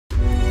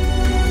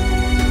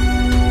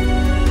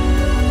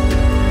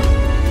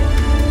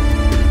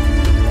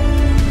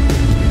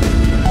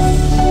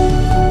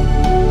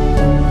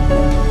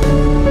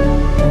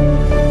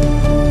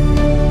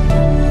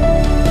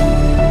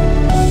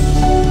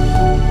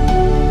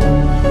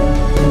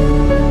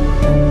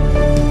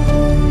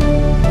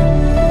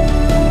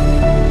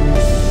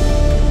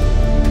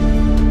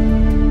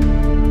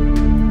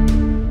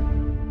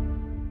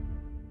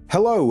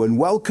Hello and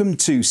welcome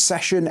to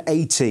session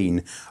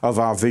 18 of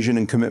our Vision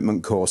and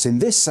Commitment course. In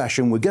this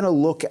session, we're going to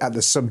look at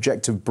the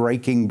subject of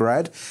breaking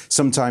bread,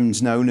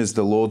 sometimes known as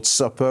the Lord's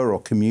Supper or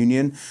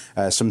communion,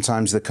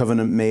 sometimes the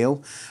covenant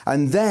meal.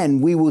 And then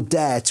we will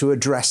dare to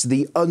address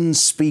the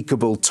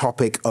unspeakable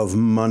topic of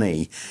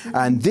money.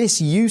 And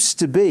this used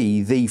to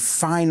be the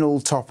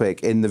final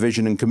topic in the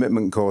Vision and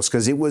Commitment course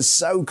because it was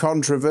so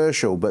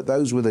controversial, but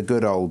those were the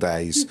good old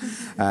days.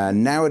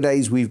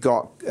 Nowadays, we've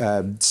got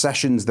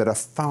sessions that are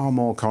far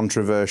more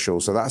controversial,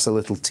 so that's a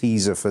little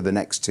teaser for the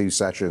next two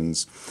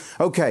sessions.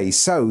 Okay,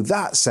 so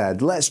that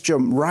said, let's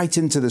jump right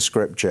into the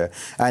scripture,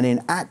 and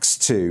in Acts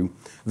 2,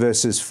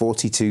 verses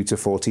 42 to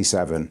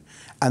 47,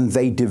 and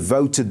they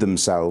devoted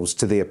themselves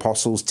to the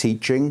apostles'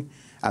 teaching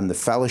and the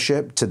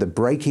fellowship, to the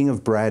breaking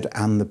of bread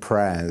and the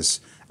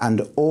prayers.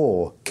 And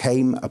awe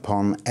came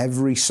upon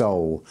every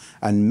soul,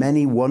 and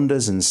many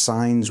wonders and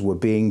signs were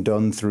being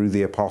done through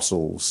the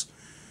apostles.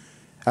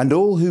 And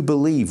all who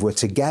believed were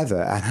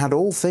together and had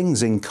all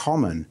things in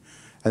common,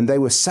 and they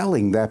were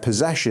selling their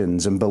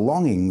possessions and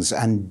belongings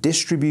and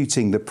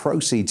distributing the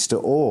proceeds to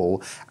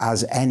all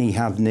as any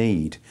had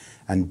need.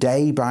 And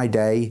day by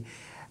day,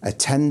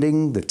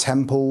 attending the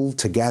temple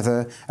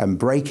together and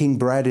breaking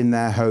bread in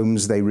their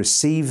homes, they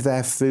received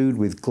their food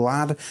with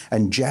glad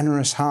and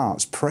generous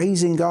hearts,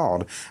 praising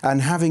God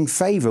and having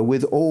favor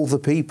with all the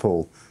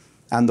people.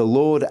 And the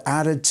Lord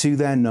added to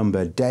their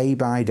number day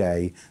by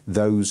day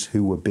those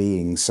who were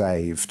being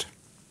saved.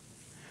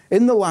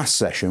 In the last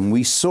session,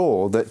 we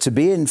saw that to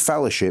be in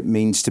fellowship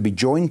means to be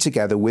joined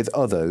together with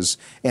others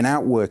in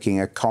outworking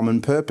a common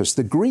purpose.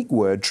 The Greek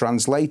word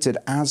translated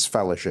as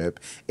fellowship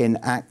in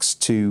Acts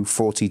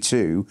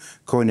 2:42,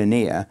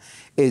 koinonia,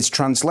 is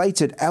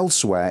translated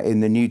elsewhere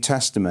in the New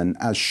Testament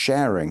as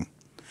sharing.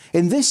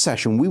 In this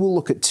session, we will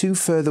look at two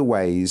further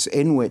ways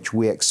in which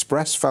we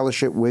express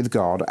fellowship with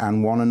God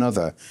and one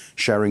another,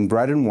 sharing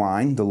bread and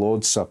wine, the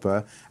Lord's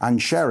Supper,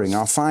 and sharing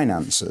our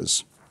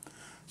finances.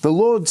 The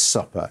Lord's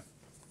Supper.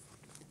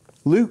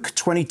 Luke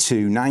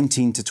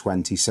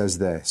 22:19-20 says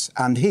this,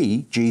 "And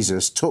he,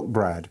 Jesus, took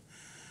bread,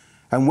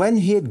 and when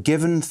he had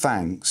given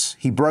thanks,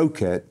 he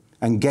broke it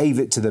and gave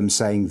it to them,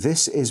 saying,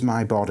 'This is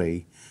my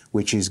body,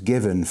 which is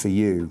given for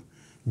you.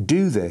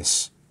 Do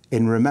this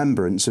in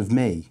remembrance of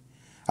me.'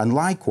 And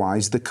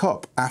likewise the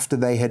cup after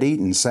they had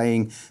eaten,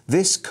 saying,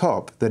 'This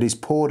cup that is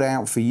poured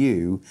out for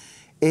you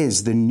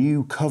is the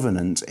new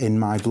covenant in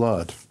my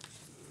blood.'"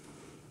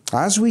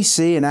 As we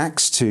see in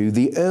Acts 2,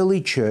 the early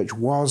church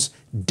was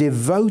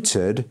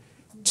devoted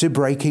to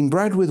breaking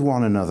bread with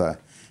one another.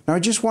 Now, I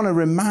just want to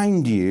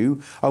remind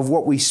you of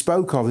what we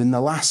spoke of in the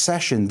last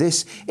session,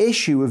 this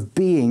issue of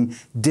being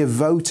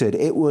devoted.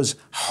 It was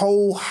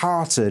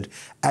wholehearted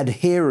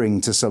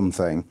adhering to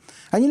something.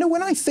 And you know,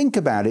 when I think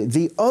about it,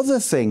 the other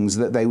things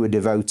that they were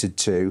devoted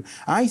to,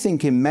 I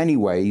think in many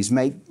ways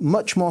make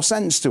much more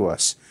sense to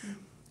us.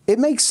 It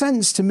makes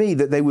sense to me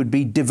that they would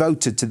be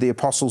devoted to the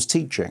apostles'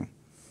 teaching.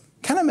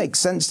 Kind of makes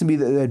sense to me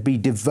that they'd be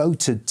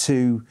devoted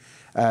to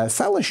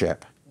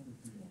fellowship.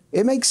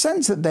 It makes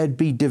sense that they'd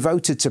be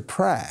devoted to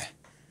prayer.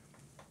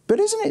 But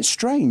isn't it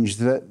strange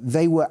that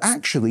they were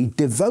actually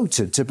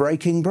devoted to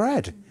breaking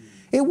bread?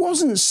 It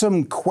wasn't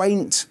some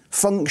quaint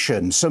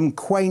function, some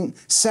quaint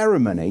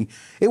ceremony.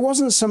 It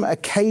wasn't some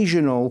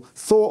occasional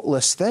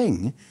thoughtless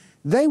thing.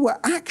 They were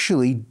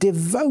actually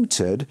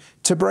devoted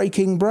to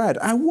breaking bread.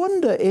 I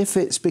wonder if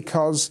it's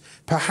because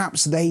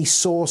perhaps they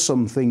saw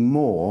something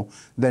more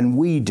than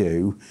we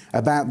do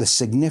about the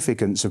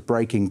significance of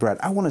breaking bread.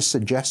 I want to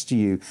suggest to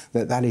you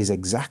that that is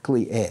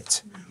exactly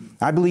it.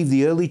 I believe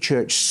the early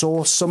church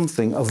saw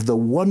something of the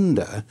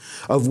wonder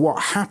of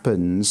what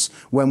happens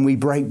when we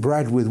break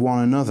bread with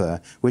one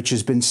another, which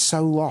has been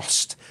so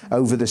lost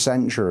over the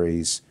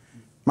centuries.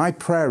 My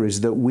prayer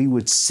is that we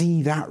would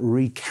see that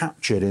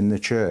recaptured in the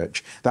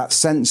church, that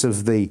sense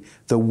of the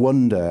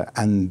wonder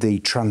and the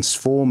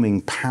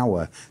transforming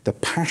power, the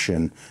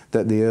passion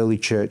that the early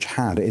church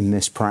had in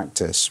this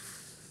practice.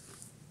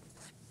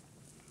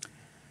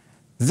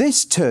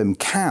 This term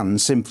can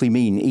simply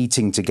mean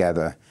eating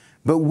together,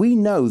 but we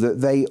know that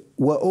they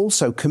were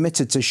also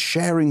committed to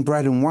sharing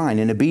bread and wine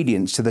in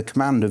obedience to the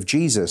command of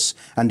Jesus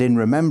and in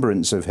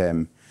remembrance of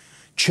him.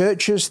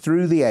 Churches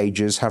through the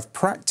ages have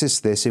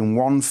practiced this in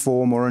one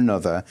form or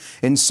another.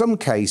 In some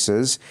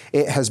cases,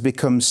 it has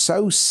become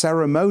so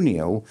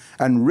ceremonial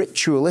and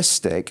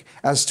ritualistic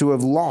as to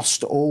have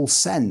lost all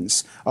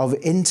sense of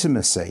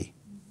intimacy.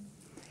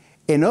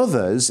 In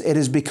others, it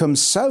has become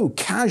so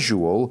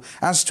casual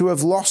as to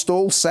have lost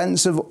all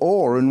sense of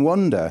awe and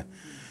wonder.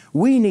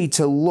 We need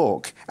to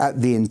look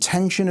at the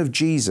intention of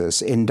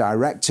Jesus in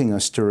directing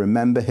us to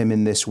remember him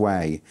in this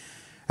way.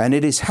 And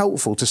it is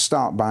helpful to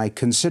start by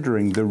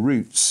considering the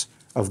roots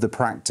of the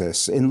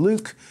practice. In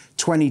Luke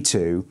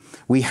 22,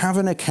 we have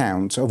an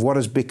account of what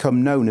has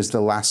become known as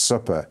the Last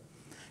Supper.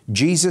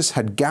 Jesus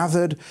had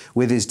gathered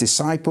with his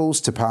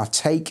disciples to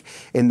partake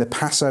in the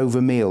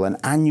Passover meal, an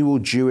annual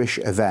Jewish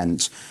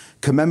event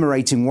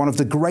commemorating one of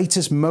the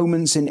greatest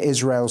moments in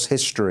Israel's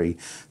history,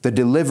 the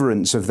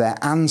deliverance of their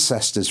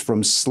ancestors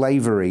from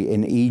slavery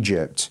in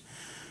Egypt.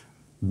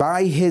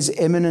 By his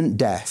imminent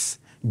death,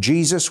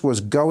 Jesus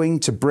was going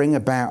to bring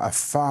about a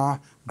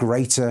far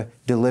greater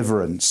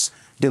deliverance.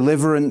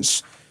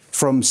 Deliverance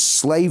from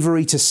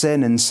slavery to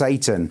sin and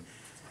Satan.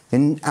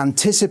 In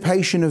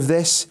anticipation of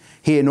this,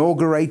 he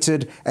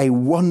inaugurated a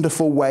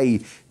wonderful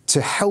way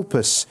to help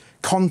us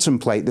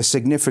contemplate the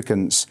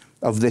significance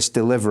of this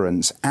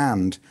deliverance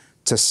and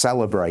to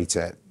celebrate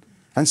it.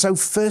 And so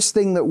first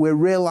thing that we're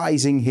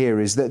realizing here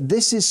is that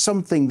this is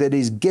something that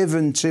is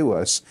given to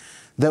us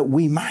that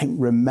we might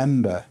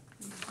remember.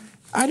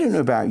 I don't know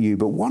about you,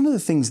 but one of the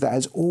things that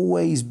has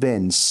always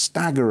been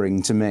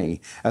staggering to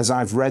me as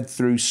I've read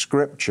through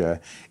Scripture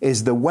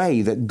is the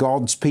way that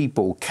God's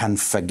people can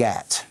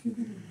forget.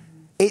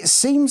 It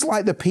seems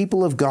like the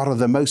people of God are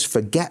the most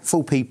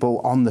forgetful people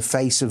on the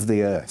face of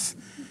the earth.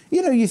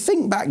 You know, you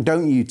think back,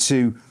 don't you,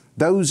 to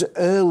those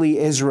early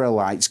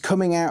Israelites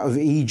coming out of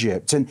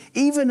Egypt, and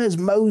even as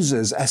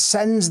Moses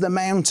ascends the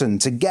mountain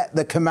to get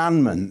the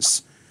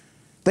commandments,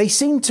 they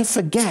seem to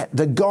forget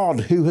the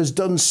God who has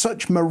done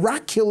such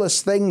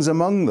miraculous things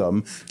among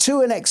them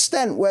to an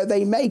extent where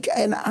they make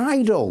an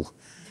idol,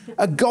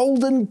 a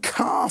golden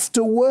calf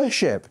to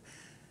worship.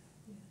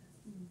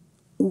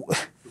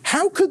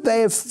 How could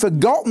they have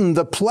forgotten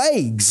the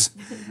plagues?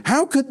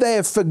 How could they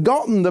have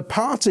forgotten the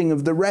parting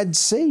of the Red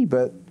Sea?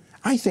 But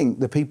I think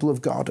the people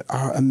of God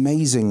are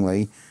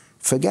amazingly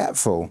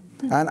forgetful.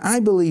 And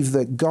I believe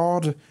that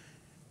God,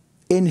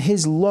 in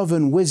his love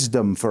and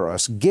wisdom for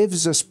us,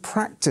 gives us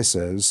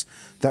practices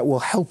that will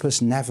help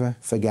us never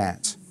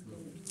forget.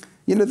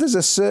 You know, there's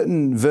a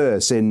certain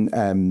verse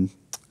in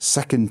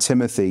 2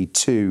 Timothy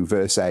 2,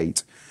 verse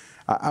 8.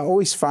 I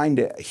always find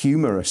it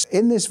humorous.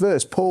 In this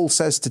verse, Paul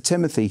says to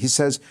Timothy, he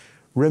says,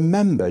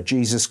 remember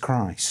Jesus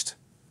Christ,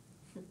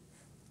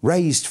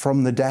 raised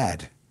from the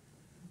dead,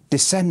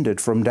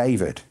 descended from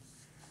David.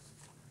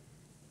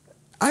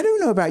 I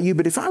don't know about you,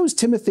 but if I was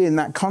Timothy in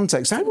that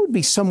context, I would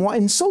be somewhat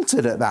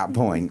insulted at that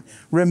point.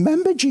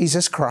 Remember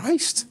Jesus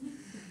Christ?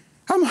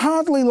 I'm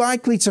hardly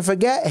likely to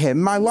forget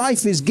him. My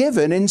life is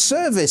given in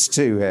service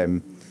to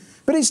him.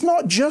 But it's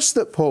not just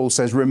that Paul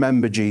says,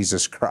 remember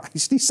Jesus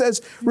Christ. He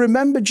says,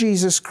 remember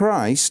Jesus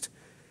Christ,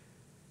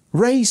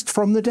 raised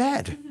from the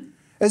dead.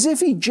 As if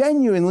he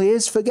genuinely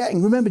is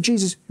forgetting. Remember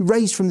Jesus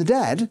raised from the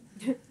dead?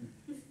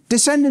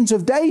 Descendant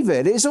of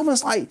David. It's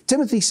almost like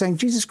Timothy saying,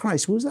 Jesus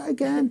Christ, what was that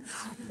again?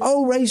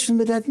 Oh, raised from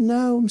the dead.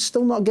 No, I'm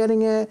still not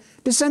getting it.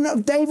 Descendant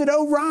of David.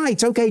 Oh,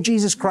 right. Okay,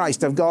 Jesus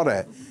Christ, I've got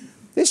it.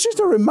 It's just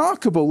a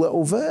remarkable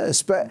little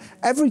verse, but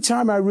every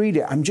time I read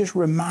it, I'm just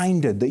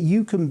reminded that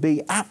you can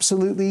be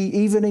absolutely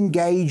even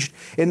engaged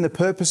in the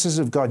purposes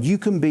of God. You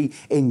can be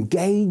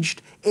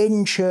engaged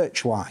in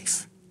church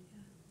life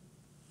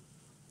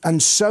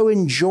and so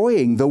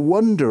enjoying the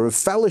wonder of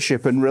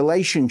fellowship and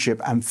relationship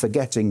and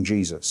forgetting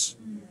Jesus.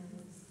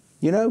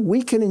 You know,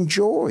 we can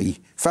enjoy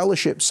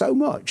fellowship so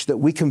much that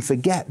we can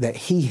forget that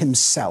he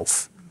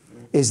himself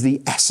is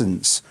the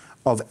essence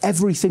of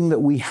everything that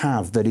we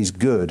have that is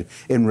good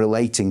in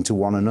relating to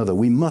one another.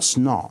 We must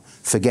not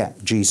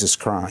forget Jesus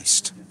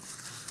Christ.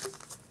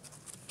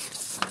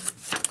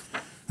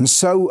 And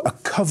so a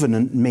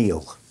covenant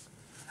meal.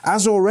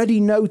 As already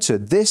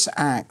noted, this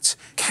act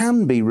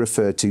can be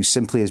referred to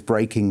simply as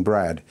breaking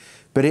bread,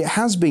 but it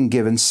has been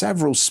given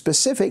several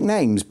specific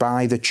names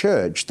by the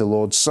church: the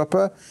Lord's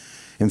Supper,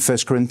 in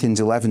 1 Corinthians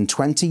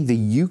 11:20, the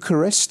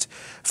Eucharist,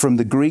 from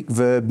the Greek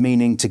verb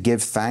meaning to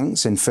give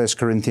thanks, in 1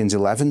 Corinthians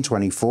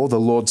 11:24, the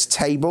Lord's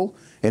table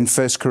in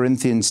 1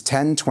 Corinthians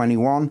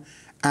 10:21,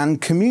 and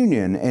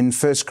communion in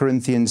 1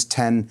 Corinthians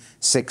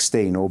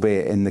 10:16,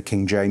 albeit in the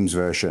King James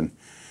Version.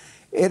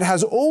 It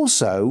has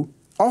also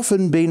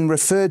often been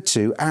referred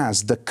to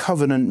as the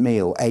covenant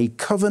meal. A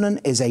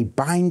covenant is a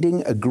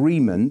binding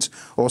agreement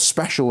or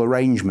special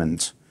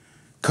arrangement.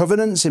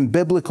 Covenants in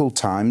biblical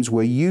times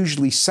were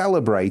usually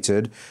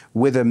celebrated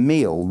with a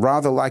meal,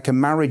 rather like a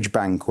marriage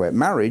banquet.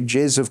 Marriage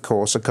is, of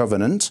course, a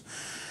covenant.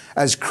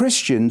 As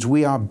Christians,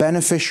 we are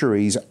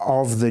beneficiaries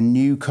of the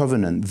new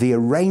covenant, the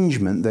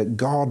arrangement that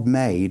God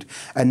made,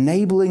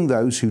 enabling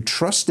those who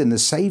trust in the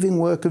saving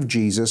work of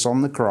Jesus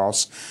on the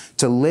cross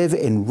to live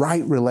in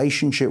right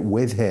relationship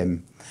with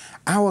him.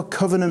 Our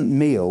covenant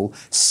meal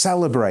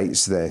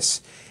celebrates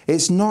this.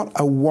 It's not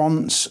a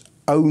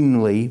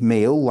once-only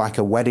meal like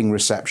a wedding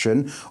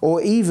reception,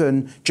 or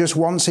even just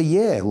once a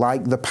year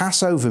like the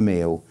Passover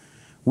meal.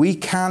 We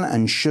can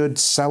and should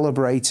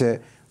celebrate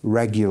it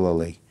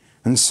regularly.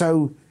 And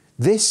so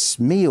this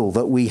meal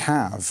that we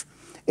have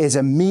is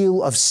a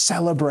meal of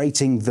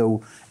celebrating the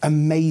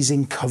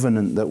amazing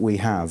covenant that we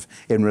have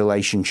in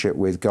relationship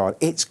with God.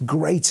 It's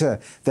greater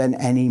than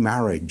any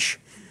marriage.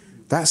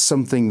 That's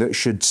something that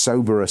should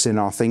sober us in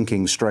our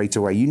thinking straight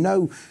away. You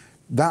know,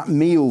 that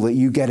meal that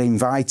you get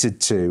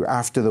invited to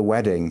after the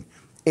wedding,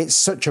 it's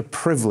such a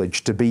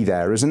privilege to be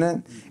there, isn't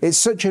it? It's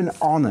such an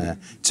honor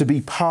to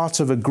be part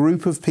of a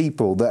group of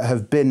people that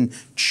have been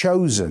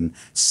chosen,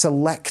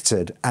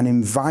 selected, and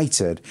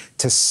invited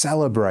to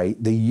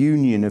celebrate the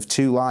union of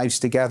two lives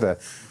together.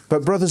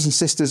 But brothers and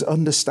sisters,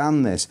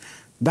 understand this.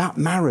 That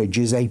marriage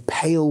is a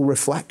pale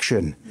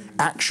reflection,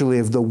 actually,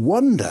 of the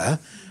wonder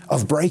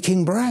of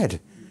breaking bread.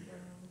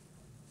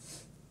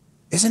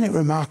 Isn't it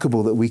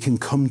remarkable that we can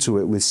come to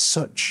it with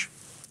such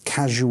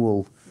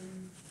casual,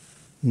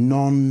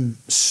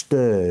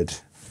 non-stirred,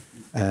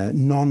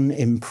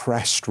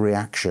 non-impressed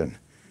reaction?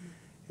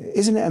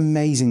 Isn't it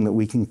amazing that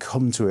we can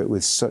come to it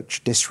with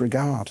such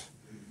disregard,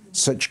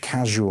 such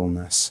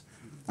casualness?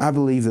 I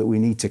believe that we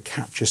need to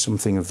capture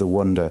something of the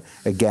wonder,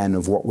 again,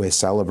 of what we're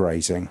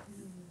celebrating.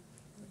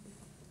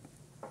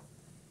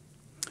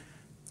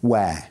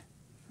 Where?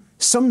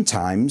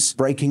 Sometimes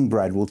breaking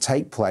bread will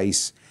take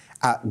place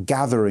at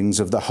gatherings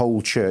of the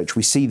whole church.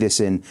 We see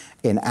this in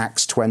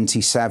Acts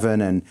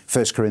 27 and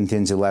 1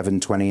 Corinthians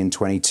 11, 20 and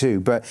 22.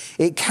 But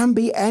it can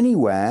be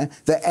anywhere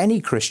that any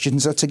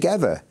Christians are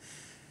together.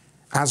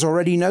 As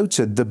already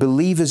noted, the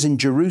believers in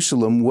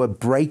Jerusalem were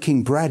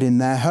breaking bread in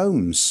their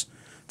homes.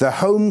 The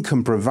home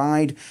can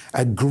provide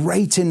a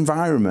great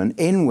environment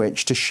in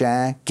which to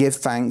share, give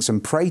thanks,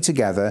 and pray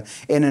together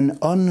in an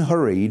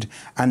unhurried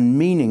and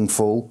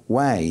meaningful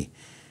way.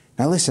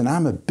 Now listen,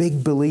 I'm a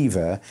big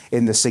believer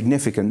in the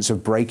significance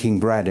of breaking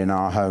bread in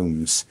our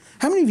homes.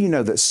 How many of you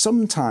know that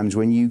sometimes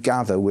when you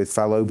gather with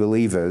fellow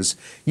believers,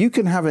 you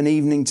can have an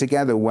evening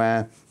together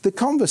where the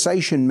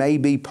conversation may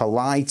be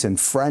polite and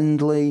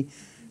friendly,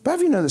 but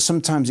have you know that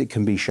sometimes it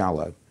can be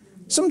shallow?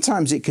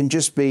 Sometimes it can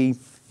just be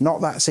not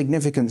that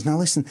significant. Now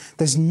listen,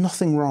 there's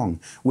nothing wrong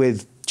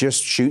with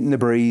just shooting the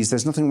breeze.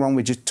 There's nothing wrong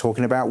with just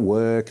talking about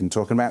work and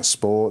talking about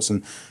sports,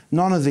 and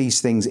none of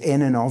these things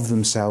in and of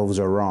themselves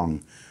are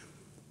wrong.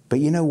 But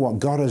you know what?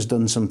 God has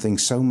done something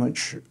so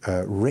much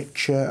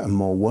richer and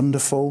more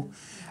wonderful.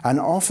 And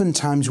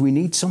oftentimes we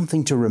need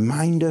something to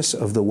remind us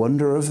of the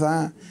wonder of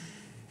that.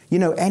 You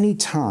know, any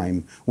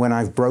time when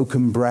I've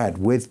broken bread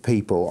with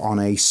people on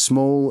a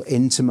small,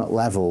 intimate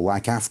level,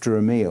 like after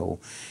a meal,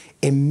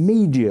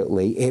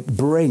 immediately it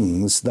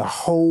brings the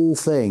whole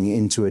thing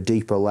into a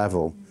deeper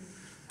level.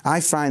 I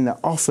find that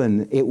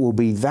often it will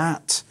be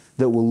that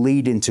will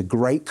lead into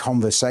great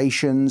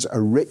conversations, a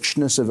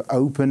richness of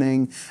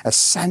opening, a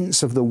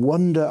sense of the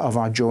wonder of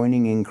our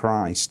joining in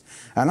Christ.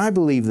 And I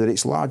believe that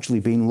it's largely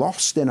been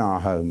lost in our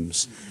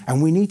homes,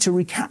 and we need to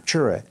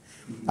recapture it.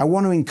 I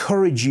want to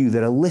encourage you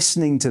that are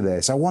listening to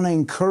this. I want to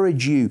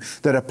encourage you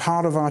that are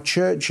part of our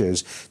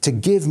churches to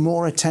give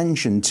more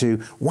attention to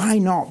why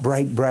not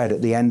break bread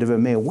at the end of a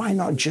meal? Why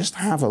not just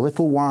have a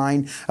little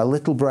wine, a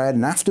little bread,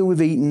 and after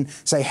we've eaten,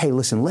 say, hey,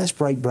 listen, let's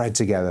break bread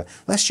together.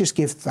 Let's just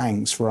give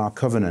thanks for our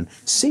covenant.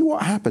 See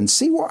what happens.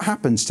 See what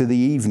happens to the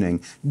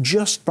evening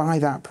just by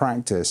that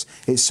practice.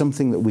 It's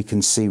something that we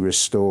can see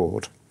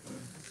restored.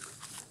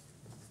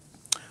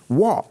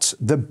 What?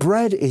 The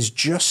bread is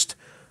just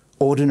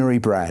ordinary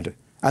bread,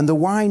 and the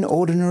wine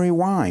ordinary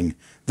wine.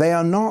 They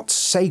are not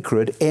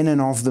sacred in and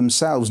of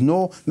themselves,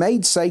 nor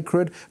made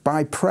sacred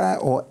by prayer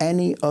or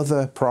any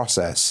other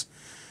process.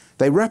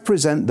 They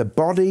represent the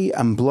body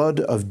and blood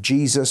of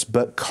Jesus,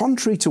 but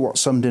contrary to what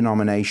some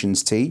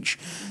denominations teach,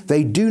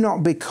 they do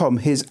not become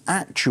his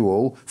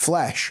actual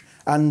flesh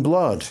and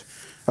blood.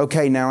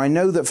 Okay, now I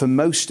know that for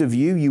most of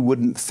you, you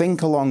wouldn't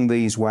think along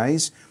these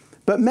ways,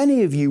 but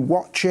many of you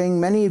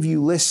watching, many of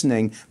you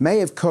listening may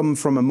have come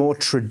from a more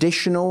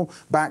traditional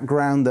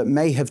background that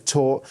may have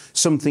taught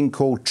something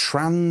called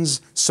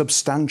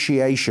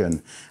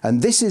transubstantiation.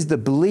 And this is the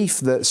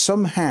belief that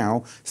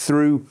somehow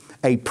through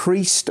a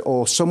priest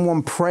or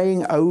someone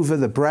praying over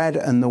the bread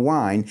and the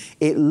wine,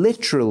 it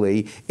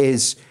literally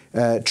is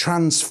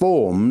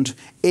transformed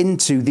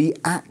into the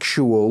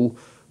actual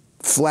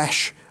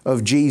flesh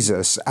of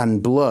Jesus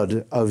and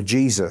blood of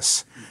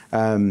Jesus.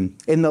 In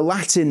the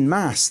Latin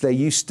Mass, there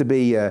used to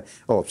be,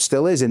 or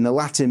still is, in the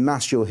Latin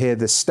Mass, you'll hear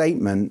the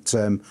statement,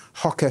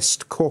 hoc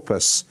est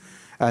corpus,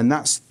 and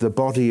that's the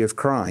body of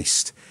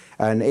Christ.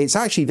 And it's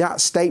actually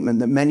that statement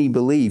that many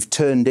believe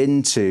turned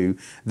into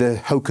the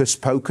hocus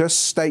pocus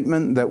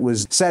statement that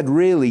was said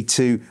really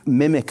to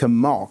mimic and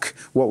mock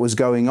what was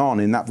going on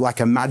in that, like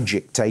a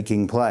magic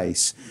taking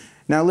place.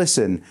 Now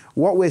listen,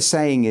 what we're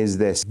saying is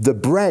this: the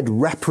bread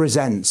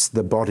represents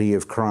the body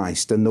of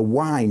Christ and the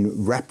wine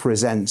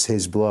represents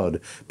his blood,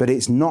 but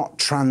it's not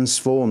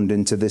transformed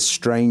into this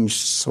strange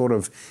sort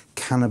of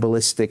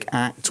cannibalistic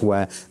act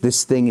where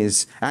this thing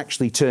is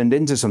actually turned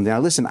into something. Now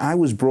listen, I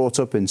was brought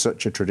up in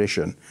such a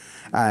tradition,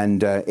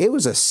 and it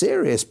was a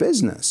serious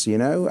business, you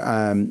know,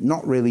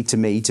 not really to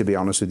me, to be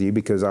honest with you,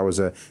 because I was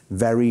a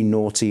very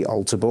naughty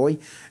altar boy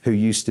who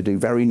used to do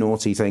very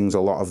naughty things a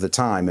lot of the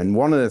time. And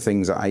one of the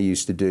things that I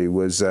used to do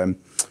was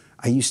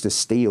I used to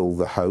steal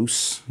the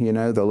hosts, you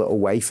know, the little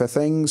wafer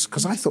things,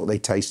 because I thought they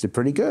tasted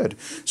pretty good.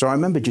 So I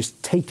remember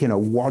just taking a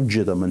wodge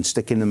of them and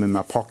sticking them in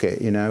my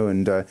pocket, you know,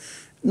 and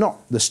not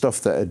the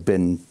stuff that had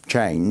been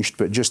changed,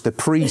 but just the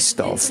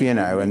pre-stuff, you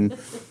know. And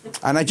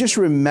I just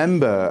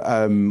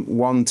remember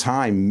one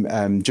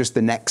time, just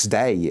the next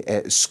day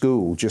at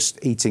school, just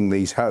eating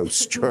these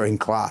hosts during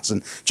class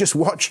and just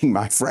watching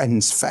my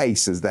friend's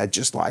face as they're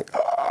just like,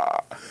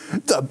 ah.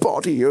 the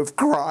body of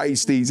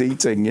Christ he's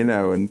eating, you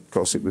know. And of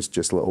course it was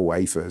just little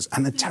wafers.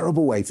 And the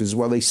terrible wafers as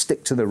well, they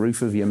stick to the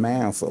roof of your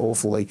mouth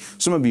awfully.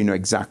 Some of you know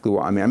exactly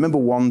what I mean. I remember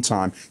one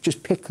time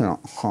just picking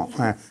up hot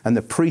and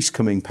the priest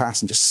coming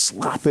past and just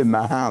slapping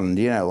my hand,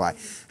 you know, like,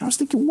 I was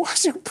thinking,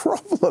 what's your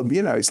problem?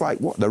 You know, it's like,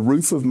 what, the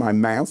roof of my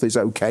mouth is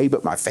okay,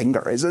 but my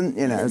finger isn't,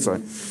 you know.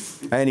 So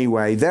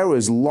anyway, there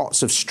was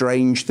lots of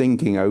strange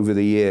thinking over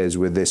the years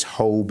with this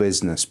whole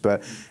business.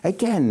 But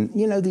again,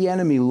 you know, the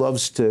enemy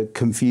loves to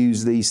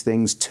confuse these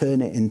things,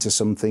 turn it into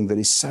something that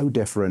is so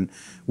different,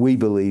 we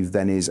believe,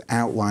 than is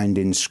outlined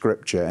in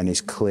Scripture and is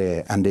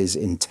clear and is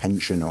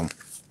intentional.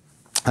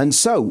 And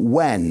so,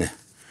 when?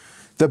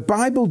 The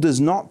Bible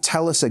does not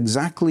tell us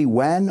exactly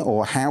when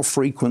or how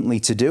frequently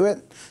to do it.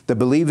 The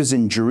believers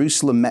in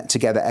Jerusalem met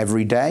together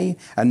every day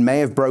and may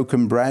have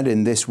broken bread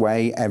in this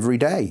way every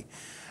day.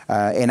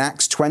 In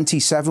Acts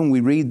 27,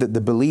 we read that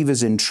the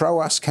believers in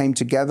Troas came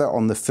together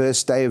on the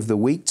first day of the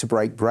week to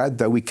break bread,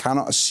 though we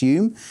cannot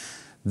assume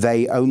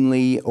they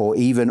only or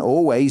even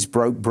always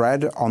broke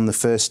bread on the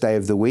first day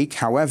of the week.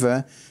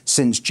 However,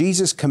 since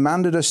Jesus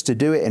commanded us to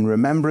do it in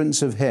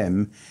remembrance of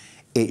him,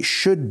 it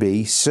should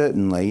be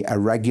certainly a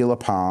regular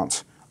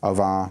part of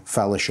our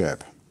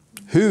fellowship.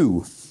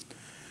 Who?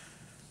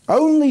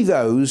 Only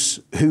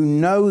those who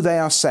know they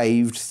are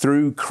saved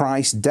through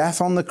Christ's death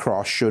on the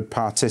cross should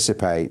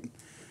participate,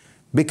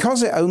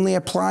 because it only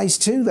applies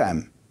to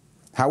them.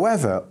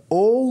 However,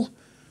 all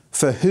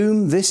for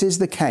whom this is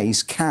the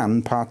case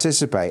can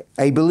participate.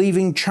 A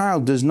believing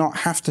child does not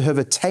have to have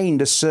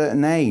attained a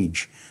certain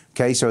age.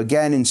 Okay, so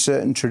again, in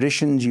certain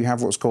traditions, you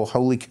have what's called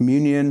Holy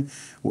Communion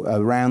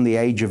around the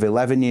age of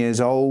 11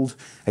 years old.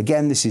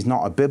 Again, this is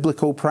not a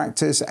biblical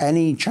practice.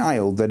 Any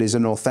child that is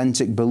an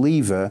authentic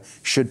believer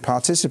should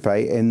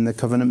participate in the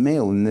covenant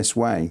meal in this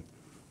way.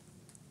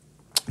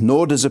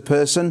 Nor does a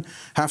person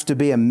have to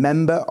be a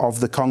member of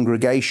the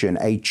congregation.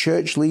 A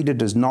church leader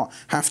does not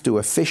have to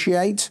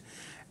officiate.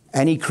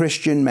 Any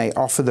Christian may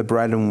offer the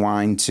bread and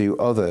wine to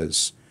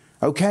others.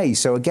 Okay,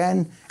 so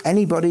again,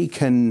 anybody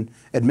can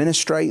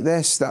administrate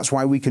this. That's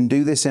why we can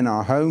do this in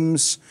our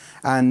homes.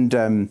 And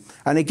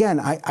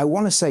again, I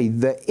want to say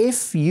that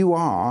if you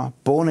are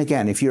born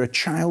again, if you're a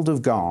child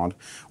of God,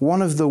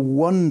 one of the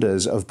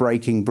wonders of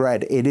breaking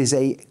bread, it is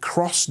a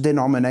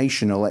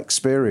cross-denominational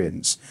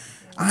experience.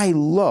 I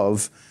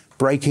love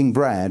breaking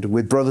bread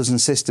with brothers and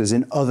sisters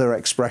in other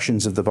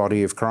expressions of the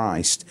body of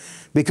Christ,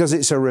 because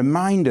it's a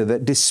reminder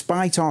that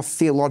despite our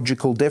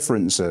theological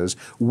differences,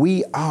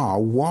 we are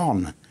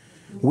one.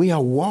 We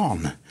are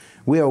one.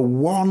 We are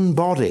one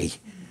body.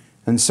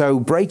 And so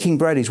breaking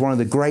bread is one of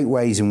the great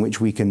ways in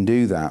which we can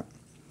do that.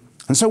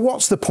 And so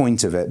what's the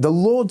point of it? The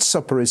Lord's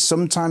Supper is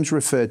sometimes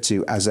referred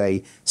to as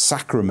a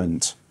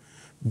sacrament.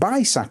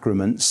 By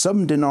sacrament,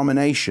 some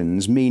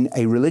denominations mean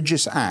a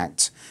religious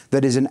act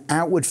that is an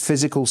outward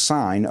physical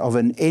sign of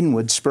an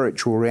inward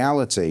spiritual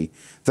reality,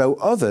 though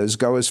others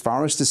go as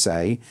far as to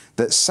say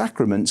that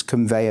sacraments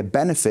convey a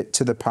benefit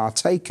to the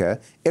partaker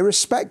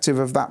irrespective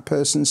of that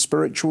person's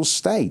spiritual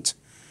state.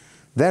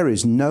 There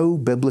is no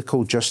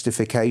biblical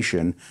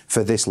justification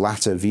for this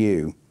latter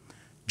view.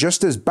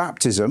 Just as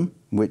baptism,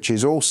 which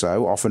is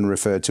also often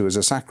referred to as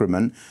a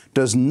sacrament,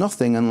 does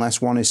nothing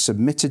unless one is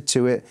submitted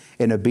to it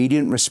in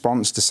obedient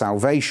response to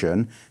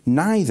salvation,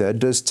 neither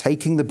does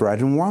taking the bread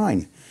and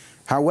wine.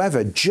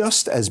 However,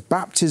 just as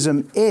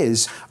baptism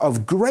is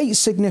of great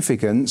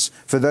significance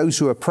for those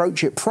who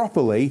approach it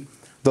properly,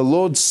 the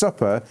Lord's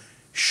Supper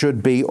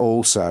should be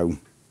also.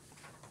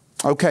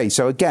 Okay,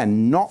 so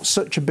again, not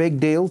such a big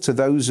deal to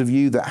those of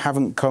you that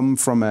haven't come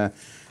from a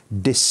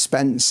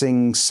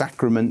dispensing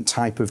sacrament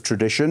type of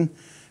tradition,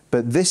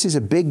 but this is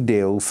a big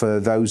deal for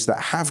those that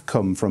have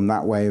come from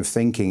that way of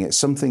thinking. It's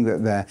something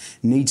that there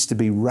needs to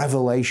be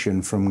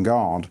revelation from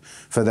God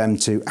for them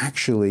to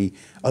actually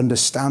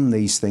understand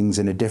these things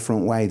in a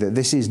different way, that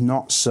this is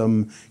not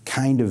some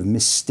kind of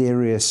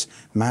mysterious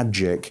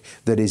magic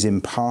that is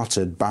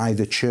imparted by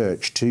the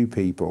church to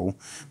people,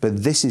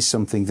 but this is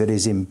something that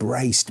is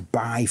embraced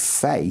by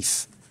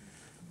faith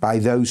by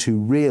those who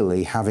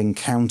really have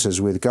encounters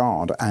with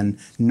God and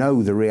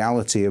know the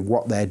reality of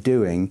what they're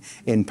doing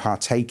in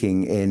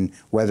partaking in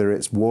whether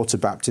it's water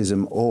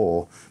baptism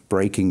or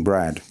breaking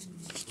bread.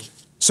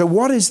 So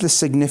what is the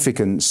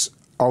significance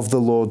of the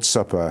Lord's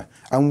Supper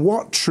and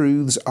what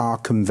truths are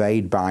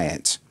conveyed by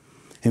it?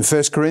 In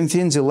 1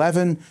 Corinthians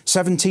 11,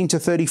 17 to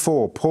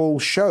 34, Paul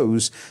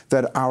shows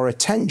that our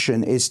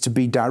attention is to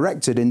be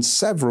directed in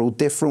several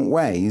different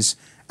ways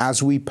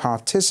as we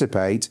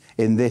participate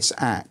in this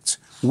act.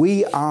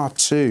 We are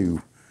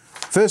to,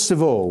 first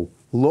of all,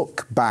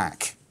 look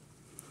back.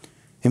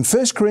 In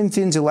 1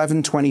 Corinthians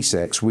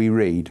 11:26, we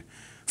read,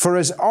 "For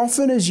as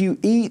often as you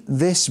eat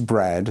this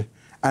bread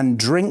and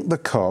drink the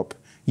cup,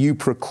 you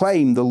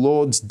proclaim the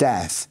Lord's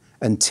death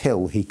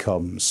until he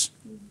comes."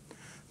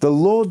 The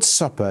Lord's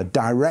Supper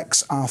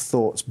directs our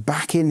thoughts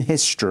back in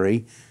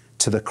history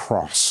to the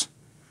cross.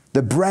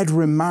 The bread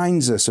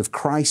reminds us of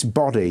Christ's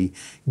body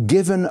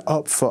given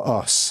up for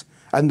us,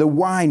 and the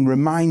wine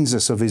reminds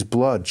us of his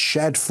blood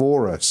shed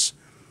for us.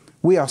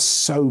 We are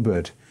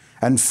sobered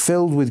and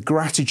filled with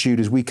gratitude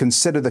as we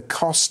consider the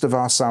cost of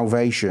our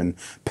salvation,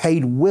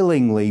 paid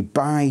willingly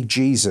by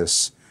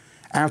Jesus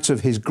out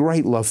of his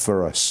great love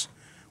for us,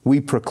 we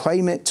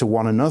proclaim it to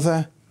one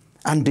another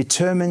and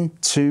determine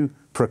to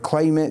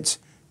proclaim it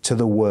to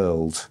the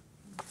world.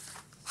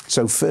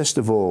 So first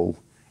of all,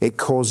 it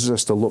causes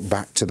us to look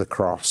back to the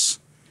cross.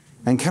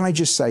 And can I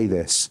just say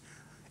this?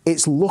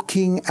 It's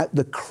looking at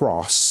the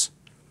cross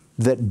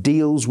that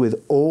deals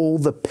with all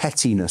the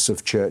pettiness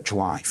of church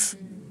life.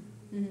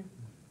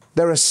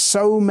 There are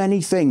so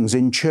many things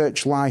in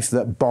church life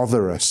that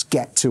bother us,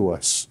 get to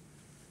us.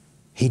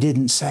 He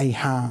didn't say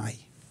hi.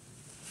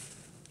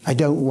 I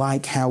don't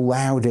like how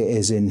loud it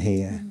is in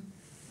here.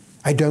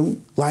 I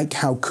don't like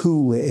how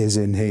cool it is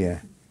in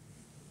here.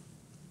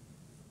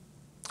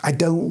 I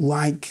don't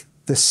like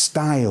the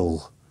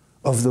style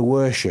of the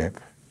worship.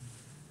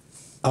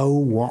 Oh,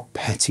 what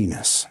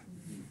pettiness.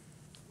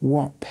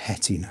 What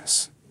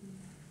pettiness.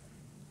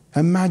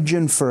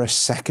 Imagine for a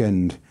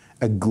second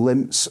a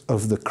glimpse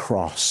of the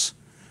cross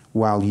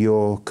while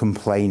you're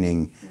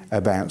complaining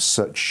about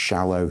such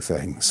shallow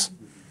things.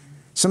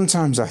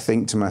 Sometimes I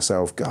think to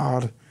myself,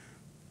 God,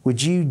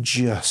 would you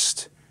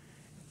just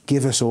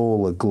give us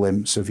all a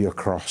glimpse of your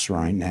cross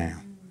right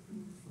now?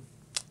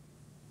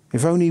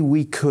 If only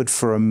we could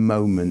for a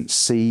moment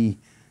see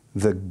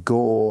the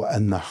gore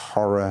and the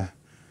horror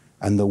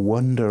and the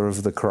wonder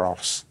of the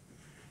cross,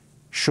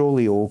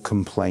 surely all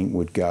complaint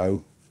would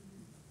go.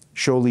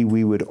 Surely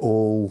we would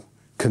all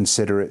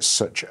consider it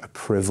such a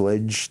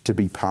privilege to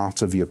be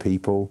part of your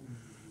people.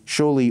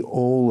 Surely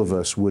all of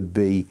us would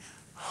be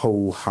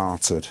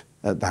wholehearted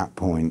at that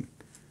point.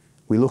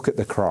 We look at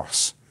the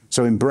cross.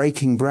 So in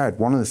breaking bread,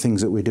 one of the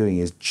things that we're doing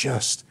is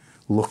just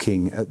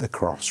looking at the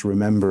cross,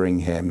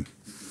 remembering him.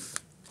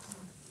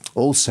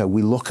 Also,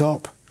 we look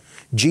up.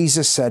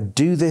 Jesus said,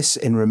 do this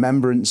in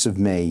remembrance of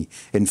me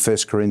in 1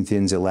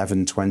 Corinthians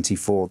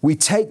 11:24. We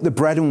take the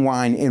bread and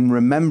wine in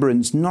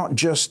remembrance not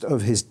just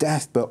of his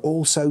death, but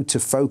also to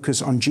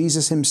focus on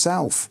Jesus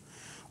himself.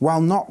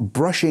 While not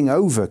brushing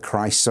over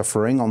Christ's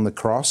suffering on the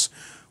cross,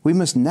 we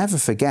must never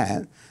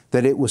forget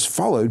that it was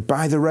followed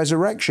by the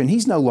resurrection.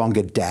 He's no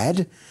longer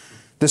dead.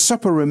 The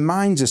supper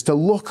reminds us to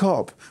look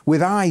up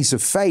with eyes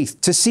of faith,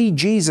 to see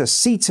Jesus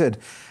seated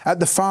at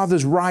the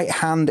Father's right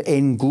hand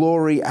in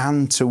glory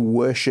and to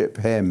worship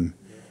him.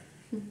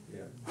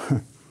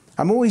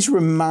 I'm always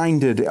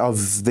reminded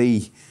of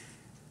the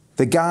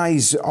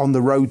guys on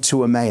the road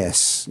to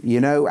Emmaus,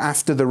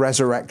 after the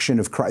resurrection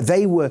of Christ.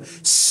 They were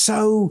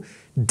so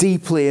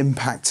deeply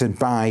impacted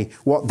by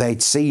what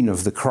they'd seen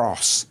of the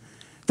cross.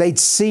 They'd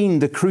seen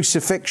the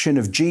crucifixion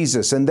of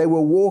Jesus and they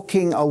were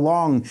walking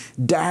along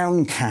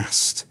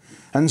downcast.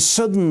 And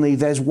suddenly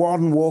there's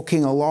one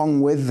walking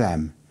along with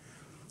them.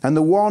 And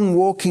the one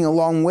walking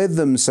along with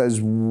them says,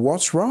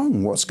 what's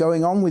wrong? What's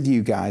going on with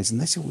you guys? And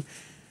they say,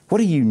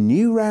 what are you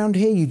new around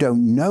here? You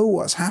don't know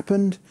what's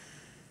happened?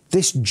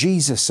 This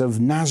Jesus of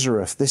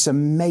Nazareth, this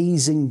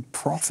amazing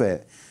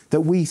prophet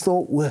that we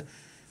thought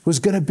was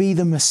going to be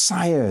the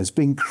Messiah, has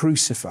been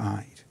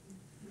crucified.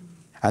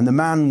 And the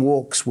man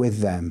walks with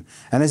them.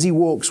 And as he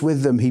walks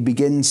with them, he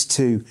begins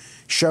to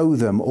show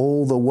them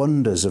all the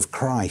wonders of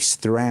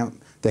Christ throughout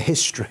the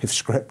history of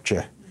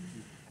Scripture.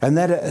 And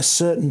then at a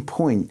certain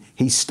point,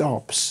 he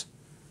stops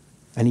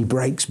and he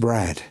breaks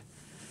bread.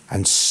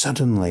 And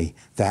suddenly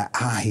their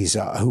eyes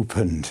are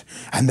opened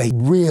and they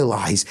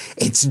realize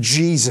it's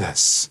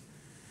Jesus.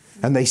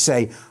 And they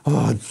say,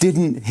 oh,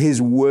 didn't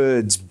his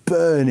words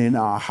burn in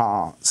our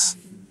hearts?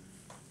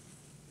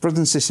 Brothers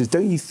and sisters,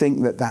 don't you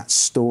think that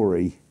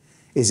story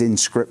is in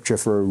Scripture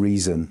for a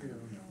reason?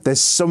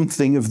 There's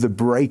something of the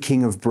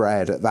breaking of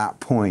bread at that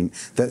point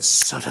that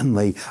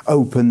suddenly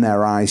opened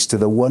their eyes to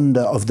the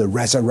wonder of the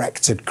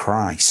resurrected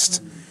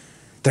Christ.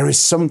 There is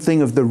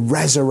something of the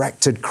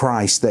resurrected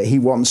Christ that he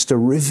wants to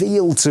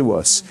reveal to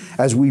us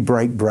as we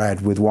break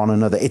bread with one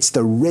another. It's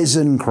the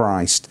risen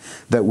Christ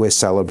that we're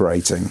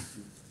celebrating.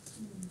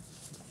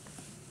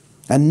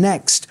 And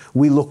next,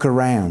 we look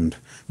around.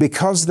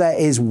 Because there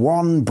is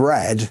one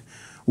bread,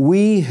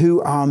 we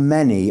who are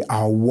many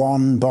are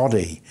one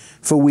body,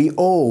 for we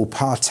all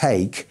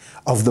partake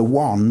of the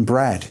one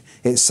bread.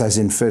 It says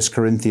in 1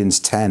 Corinthians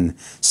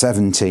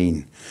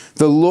 10:17.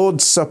 The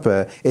Lord's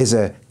Supper is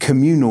a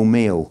communal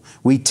meal.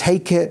 We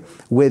take it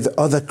with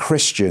other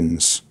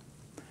Christians.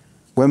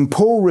 When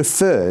Paul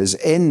refers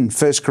in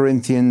 1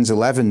 Corinthians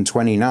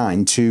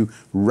 11:29 to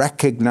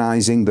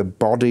recognizing the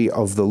body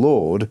of the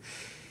Lord,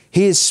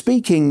 he is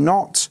speaking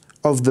not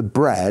of the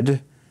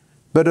bread,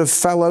 but of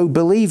fellow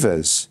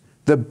believers,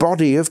 the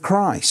body of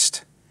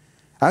Christ.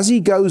 As he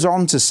goes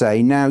on to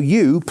say, now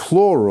you,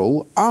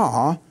 plural,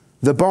 are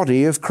the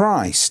body of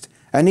Christ,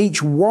 and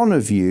each one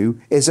of you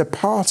is a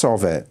part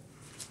of it.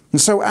 And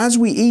so as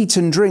we eat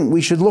and drink,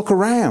 we should look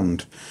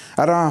around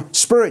at our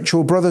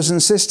spiritual brothers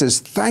and sisters,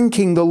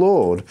 thanking the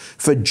Lord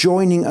for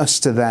joining us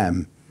to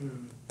them.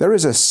 There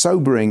is a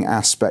sobering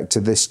aspect to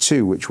this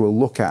too, which we'll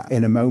look at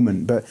in a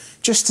moment. But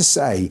just to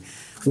say,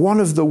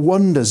 One of the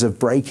wonders of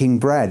breaking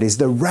bread is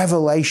the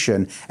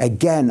revelation,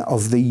 again,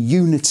 of the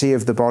unity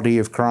of the body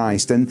of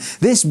Christ. And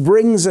this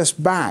brings us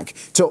back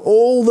to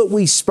all that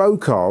we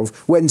spoke of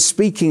when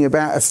speaking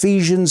about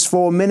Ephesians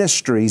 4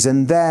 ministries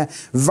and their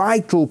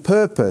vital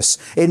purpose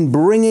in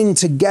bringing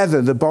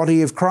together the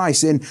body of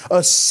Christ, in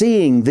us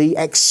seeing the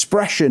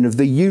expression of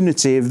the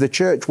unity of the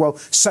church. Well,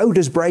 so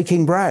does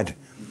breaking bread.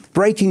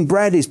 Breaking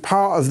bread is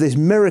part of this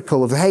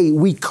miracle of, hey,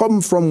 we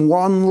come from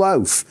one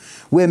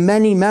loaf. We're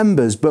many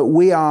members, but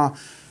we are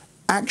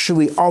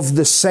actually of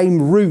the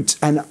same root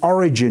and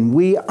origin.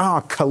 We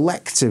are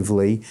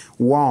collectively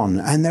one.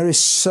 And there is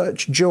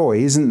such joy,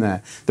 isn't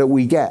there, that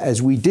we get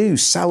as we do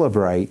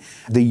celebrate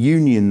the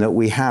union that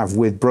we have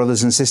with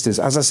brothers and sisters.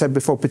 As I said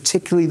before,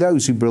 particularly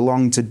those who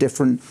belong to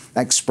different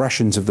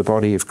expressions of the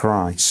body of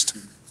Christ.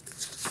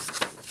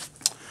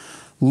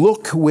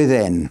 Look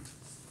within.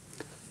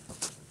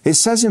 It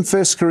says in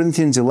 1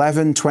 Corinthians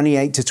 11,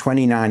 28 to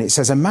 29, it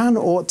says, a man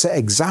ought to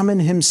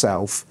examine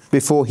himself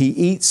before he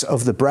eats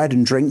of the bread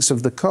and drinks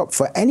of the cup.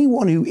 For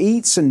anyone who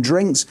eats and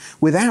drinks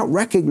without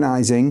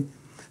recognizing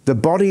the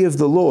body of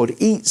the Lord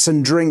eats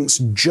and drinks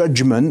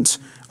judgment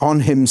on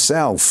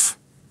himself.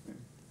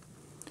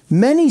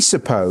 Many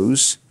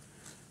suppose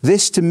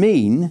this to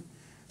mean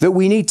that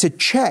we need to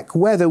check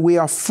whether we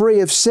are free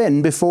of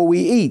sin before we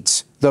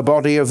eat the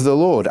body of the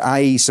Lord,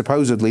 i.e.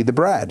 supposedly the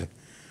bread.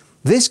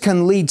 This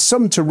can lead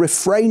some to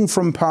refrain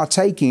from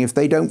partaking if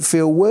they don't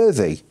feel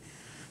worthy.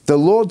 The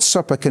Lord's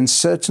Supper can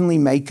certainly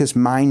make us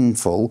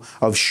mindful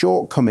of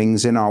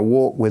shortcomings in our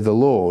walk with the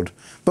Lord,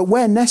 but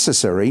where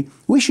necessary,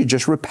 we should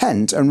just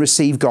repent and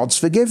receive God's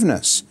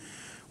forgiveness.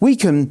 We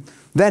can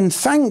then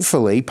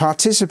thankfully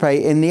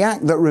participate in the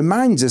act that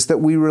reminds us that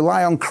we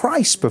rely on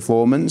Christ's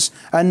performance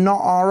and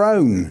not our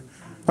own.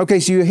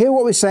 Okay, so you hear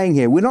what we're saying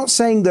here. We're not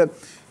saying that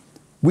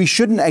we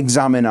shouldn't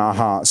examine our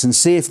hearts and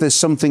see if there's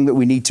something that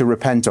we need to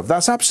repent of.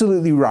 That's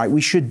absolutely right.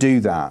 We should do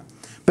that.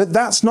 But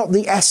that's not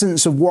the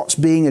essence of what's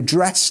being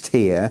addressed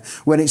here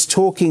when it's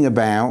talking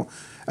about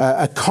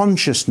a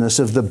consciousness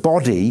of the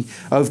body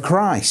of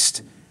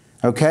Christ.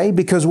 Okay?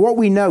 Because what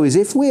we know is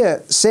if we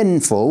are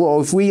sinful or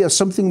if we are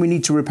something we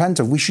need to repent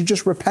of, we should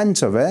just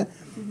repent of it.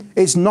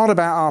 It's not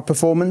about our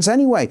performance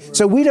anyway.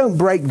 So we don't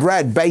break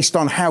bread based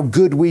on how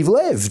good we've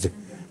lived.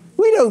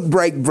 We don't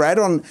break bread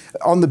on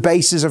the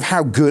basis of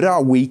how good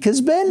our week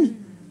has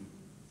been.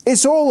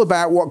 It's all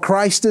about what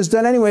Christ has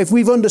done anyway. If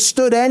we've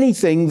understood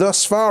anything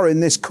thus far in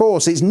this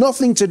course, it's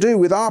nothing to do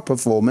with our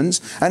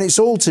performance and it's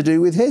all to do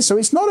with His. So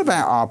it's not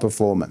about our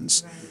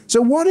performance.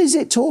 So what is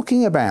it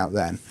talking about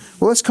then?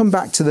 Well, let's come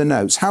back to the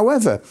notes.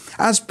 However,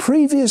 as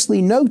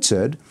previously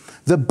noted,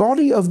 the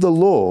body of the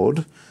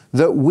Lord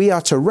that we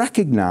are to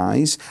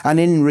recognize and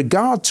in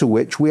regard to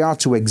which we are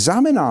to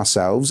examine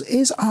ourselves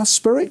is our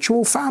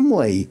spiritual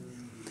family.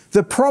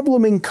 The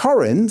problem in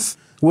Corinth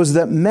was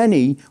that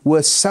many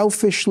were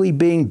selfishly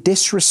being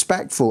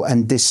disrespectful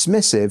and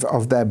dismissive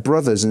of their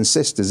brothers and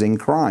sisters in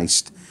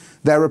Christ.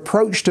 Their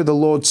approach to the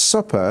Lord's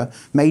Supper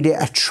made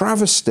it a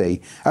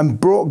travesty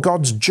and brought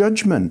God's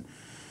judgment.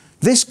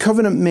 This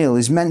covenant meal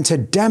is meant to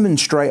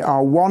demonstrate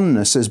our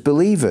oneness as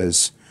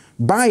believers.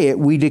 By it,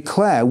 we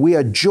declare we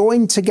are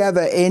joined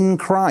together in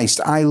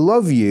Christ. I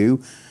love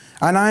you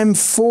and I'm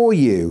for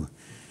you.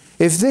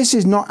 If this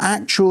is not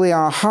actually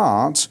our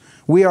heart,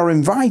 we are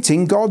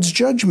inviting God's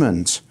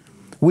judgment.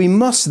 We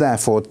must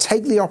therefore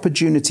take the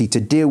opportunity to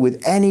deal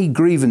with any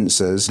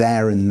grievances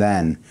there and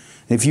then.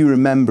 If you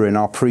remember in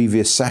our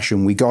previous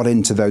session, we got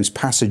into those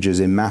passages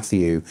in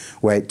Matthew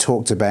where it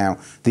talked about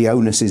the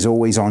onus is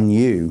always on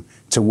you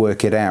to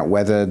work it out.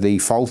 Whether the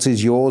fault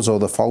is yours or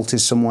the fault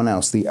is someone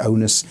else, the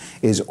onus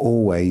is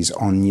always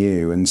on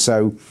you. And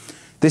so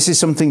this is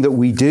something that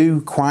we do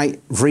quite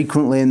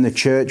frequently in the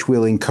church.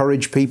 We'll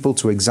encourage people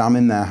to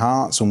examine their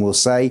hearts and we'll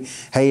say,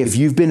 hey, if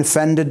you've been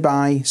offended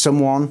by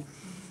someone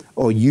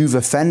or you've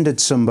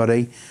offended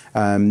somebody,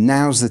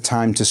 now's the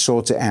time to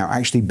sort it out.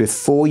 Actually,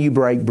 before you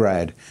break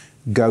bread,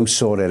 go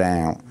sort it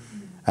out.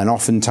 And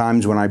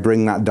oftentimes when I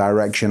bring that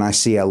direction, I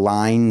see a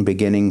line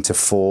beginning to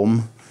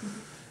form,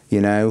 you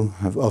know,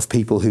 of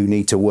people who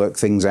need to work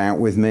things out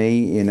with me,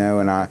 you know,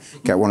 and I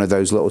get one of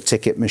those little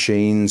ticket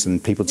machines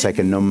and people take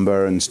a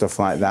number and stuff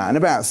like that. And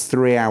about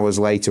 3 hours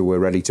later, we're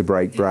ready to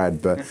break bread.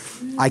 But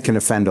I can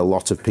offend a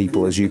lot of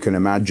people, as you can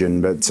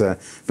imagine. But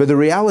the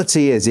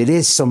reality is it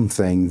is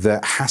something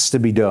that has to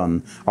be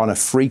done on a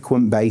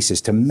frequent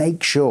basis to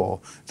make sure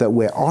that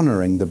we're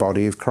honoring the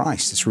body of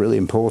Christ. It's really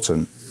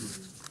important.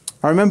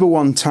 I remember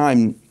one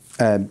time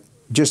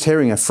just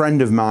hearing a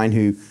friend of mine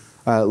who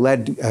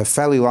led a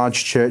fairly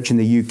large church in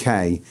the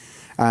UK.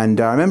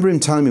 And I remember him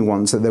telling me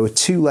once that there were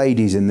two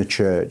ladies in the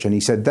church. And he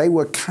said they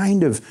were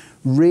kind of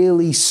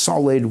really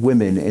solid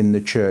women in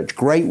the church,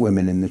 great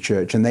women in the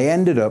church. And they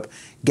ended up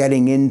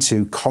getting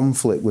into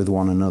conflict with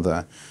one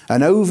another.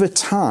 And over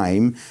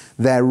time,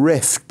 their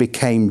rift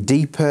became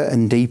deeper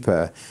and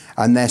deeper.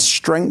 And their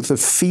strength of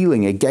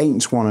feeling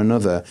against one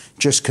another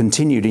just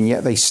continued. And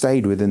yet they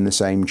stayed within the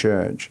same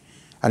church.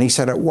 And he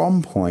said at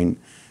one point,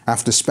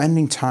 after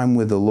spending time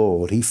with the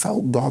Lord, he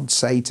felt God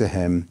say to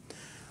him,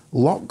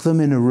 lock them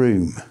in a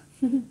room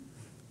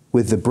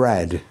with the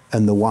bread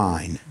and the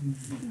wine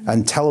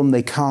and tell them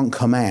they can't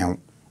come out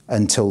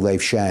until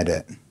they've shared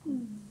it.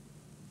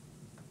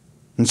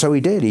 And so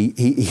he did.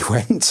 He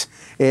went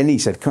in, he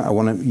said, I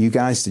want you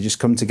guys to just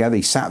come together.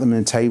 He sat them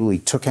at a table, he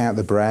took out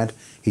the bread,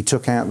 he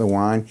took out the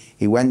wine,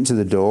 he went to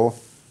the door,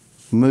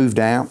 moved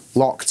out,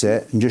 locked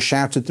it, and just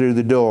shouted through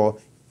the door,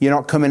 "You're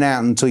not coming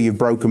out until you've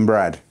broken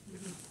bread,"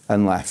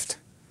 and left.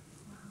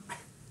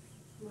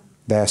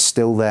 They're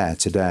still there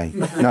today.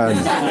 No,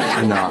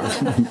 no.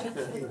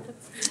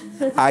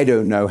 I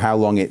don't know how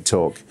long it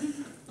took,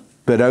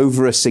 but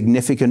over a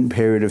significant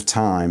period of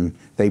time,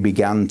 they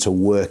began to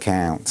work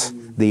out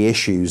the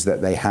issues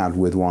that they had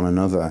with one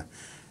another.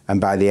 And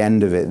by the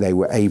end of it, they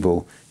were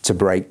able to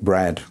break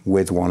bread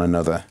with one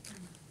another.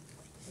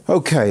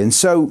 Okay, and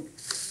so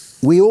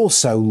we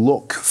also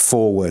look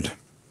forward.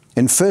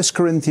 In 1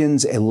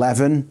 Corinthians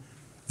 11,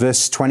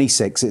 verse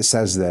 26, it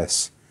says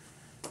this,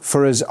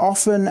 "For as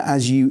often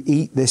as you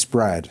eat this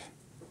bread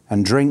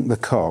and drink the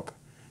cup,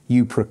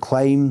 you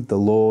proclaim the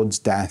Lord's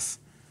death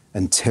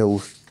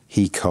until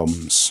he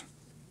comes."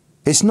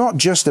 It's not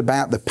just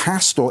about the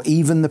past or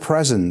even the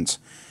present.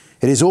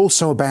 It is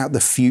also about the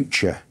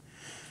future.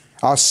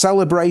 Our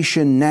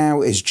celebration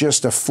now is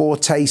just a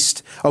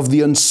foretaste of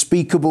the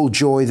unspeakable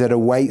joy that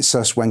awaits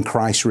us when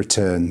Christ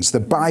returns. The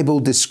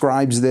Bible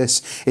describes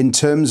this in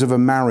terms of a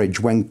marriage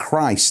when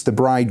Christ, the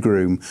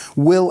bridegroom,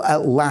 will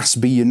at last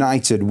be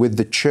united with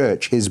the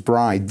church, his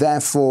bride.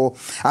 Therefore,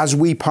 as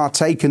we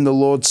partake in the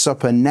Lord's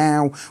Supper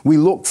now, we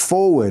look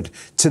forward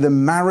to the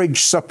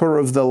marriage supper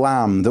of the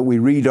Lamb that we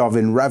read of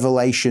in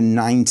Revelation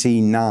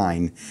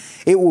 19:9.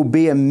 It will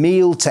be a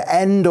meal to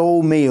end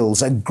all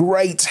meals, a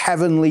great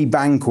heavenly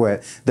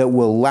banquet that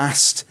will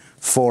last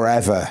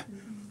forever.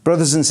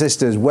 Brothers and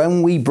sisters,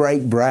 when we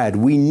break bread,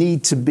 we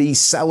need to be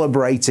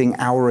celebrating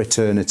our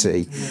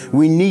eternity.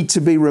 We need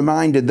to be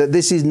reminded that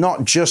this is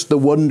not just the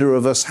wonder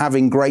of us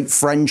having great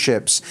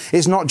friendships.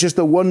 It's not just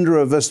the wonder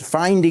of us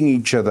finding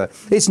each other.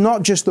 It's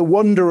not just the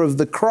wonder of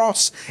the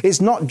cross.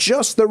 It's not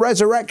just the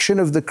resurrection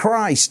of the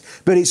Christ,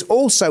 but it's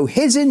also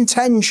his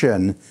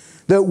intention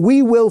that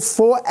we will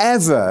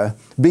forever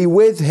be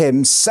with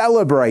him,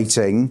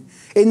 celebrating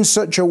in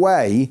such a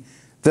way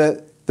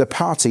that the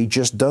party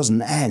just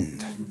doesn't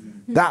end.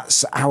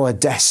 That's our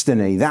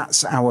destiny.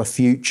 That's our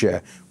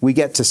future. We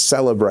get to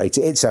celebrate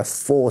it. It's a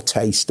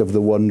foretaste of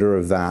the wonder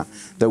of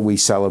that we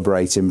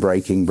celebrate in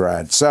breaking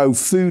bread. So,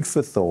 food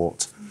for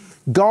thought.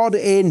 God,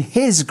 in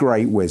his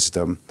great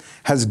wisdom,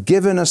 has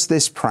given us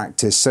this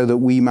practice so that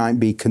we might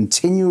be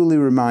continually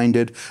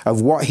reminded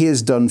of what he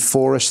has done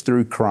for us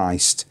through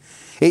Christ.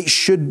 It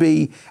should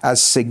be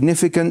as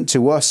significant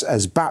to us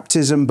as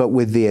baptism, but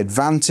with the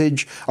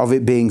advantage of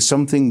it being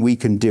something we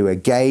can do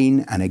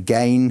again and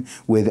again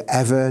with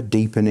ever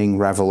deepening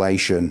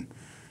revelation.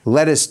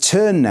 Let us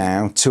turn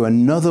now to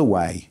another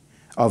way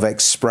of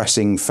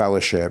expressing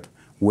fellowship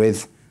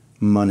with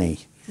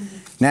money.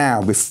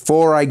 Now,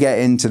 before I get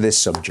into this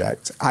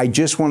subject, I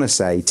just want to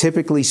say,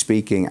 typically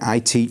speaking, I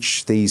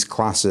teach these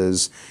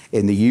classes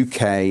in the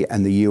UK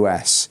and the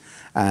US.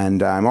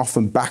 And I'm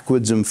often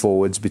backwards and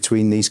forwards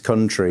between these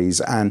countries.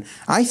 And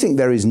I think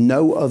there is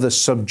no other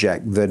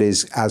subject that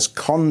is as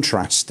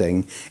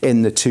contrasting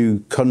in the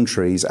two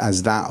countries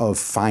as that of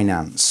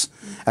finance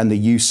and the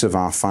use of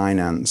our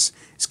finance.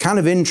 It's kind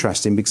of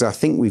interesting because I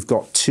think we've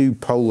got two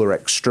polar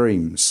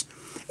extremes.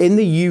 In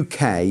the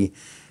UK,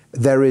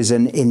 there is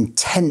an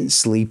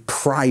intensely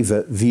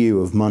private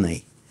view of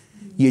money.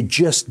 You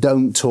just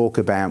don't talk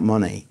about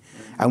money.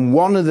 And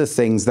one of the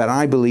things that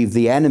I believe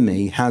the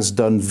enemy has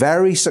done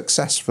very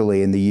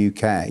successfully in the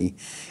UK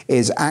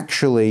is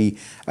actually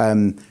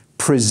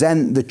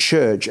present the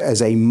church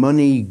as a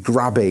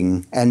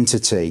money-grabbing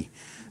entity.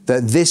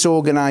 That this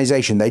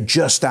organization, they're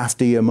just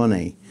after your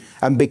money.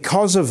 And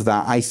because of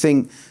that, I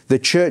think the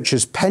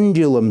church's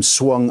pendulum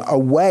swung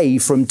away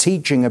from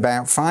teaching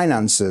about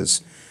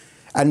finances.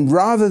 And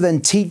rather than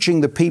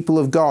teaching the people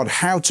of God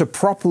how to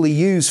properly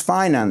use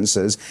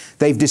finances,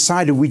 they've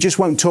decided we just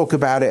won't talk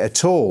about it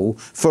at all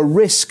for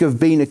risk of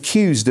being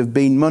accused of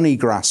being money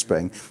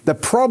grasping. The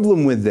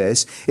problem with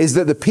this is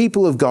that the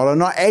people of God are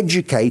not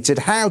educated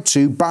how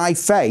to, by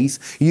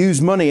faith,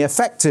 use money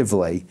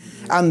effectively.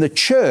 And the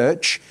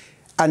church,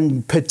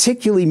 and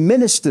particularly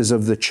ministers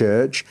of the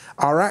church,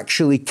 are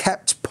actually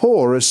kept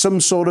poor as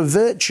some sort of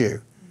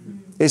virtue.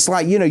 It's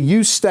like,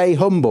 you stay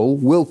humble,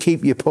 we'll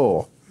keep you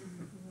poor.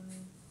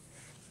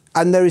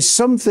 And there is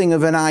something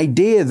of an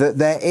idea that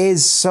there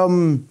is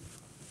some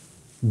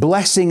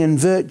blessing and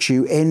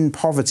virtue in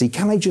poverty.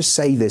 Can I just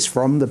say this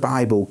from the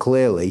Bible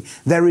clearly?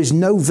 There is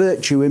no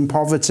virtue in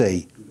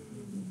poverty.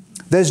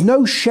 There's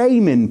no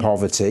shame in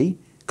poverty.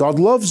 God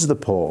loves the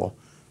poor,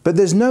 but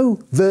there's no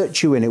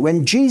virtue in it.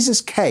 When Jesus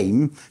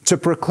came to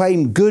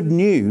proclaim good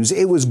news,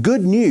 it was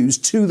good news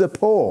to the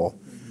poor.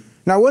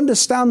 Now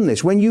understand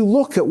this. When you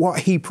look at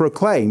what he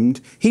proclaimed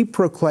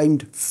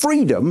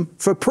freedom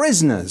for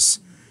prisoners.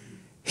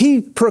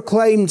 He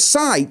proclaimed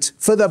sight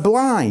for the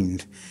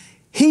blind.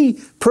 He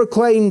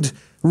proclaimed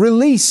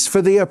release for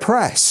the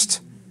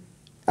oppressed.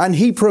 And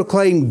he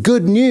proclaimed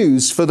good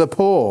news for the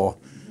poor.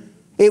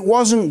 It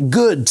wasn't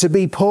good to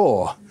be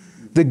poor.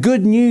 The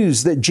good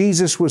news that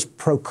Jesus was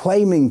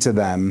proclaiming to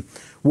them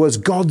was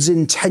God's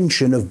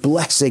intention of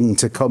blessing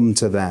to come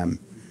to them.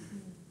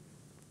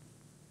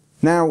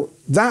 Now,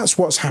 that's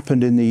what's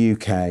happened in the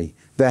UK.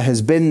 There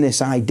has been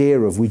this idea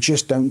of we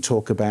just don't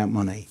talk about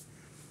money.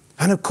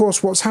 And of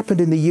course, what's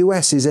happened in the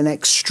US is an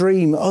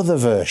extreme other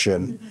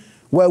version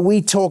where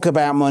we talk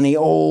about money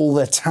all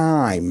the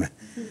time.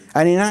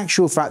 And in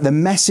actual fact, the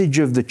message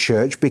of the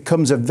church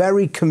becomes a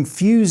very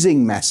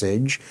confusing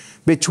message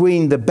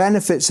between the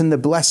benefits and the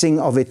blessing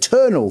of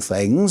eternal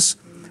things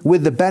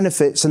with the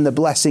benefits and the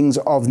blessings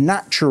of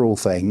natural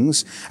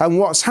things. And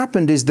what's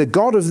happened is the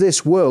God of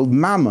this world,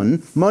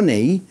 mammon,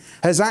 money,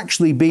 has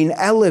actually been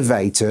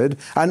elevated,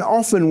 and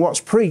often what's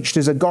preached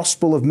is a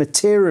gospel of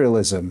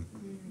materialism.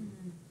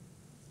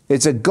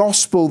 It's a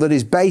gospel that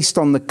is based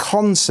on the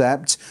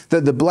concept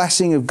that the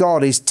blessing of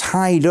God is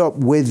tied up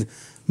with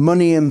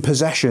money and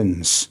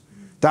possessions.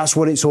 That's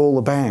what it's all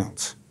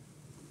about.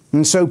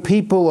 And so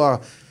people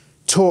are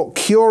taught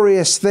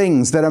curious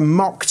things that are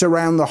mocked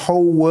around the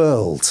whole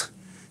world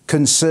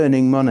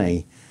concerning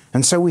money.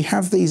 And so we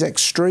have these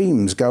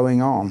extremes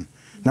going on.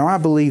 Now, I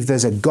believe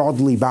there's a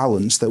godly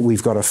balance that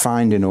we've got to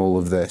find in all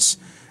of this,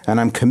 and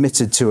I'm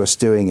committed to us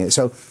doing it.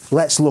 So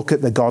let's look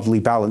at the godly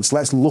balance.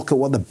 Let's look at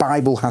what the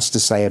Bible has to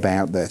say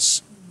about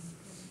this.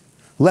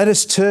 Let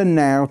us turn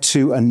now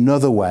to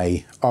another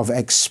way of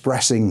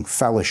expressing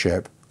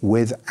fellowship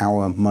with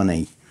our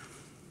money.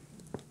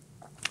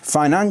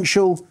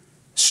 Financial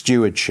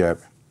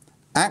stewardship.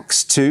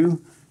 Acts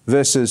 2,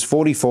 verses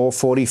 44,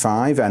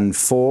 45 and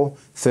 4,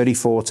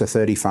 34 to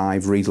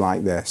 35 read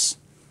like this.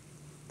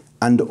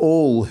 And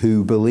all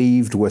who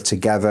believed were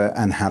together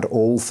and had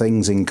all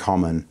things in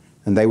common.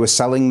 And they were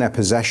selling their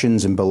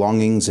possessions and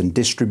belongings and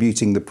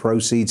distributing the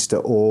proceeds to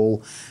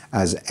all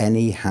as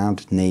any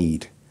had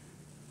need.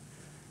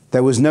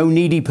 There was no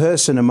needy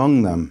person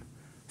among them,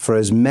 for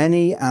as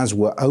many as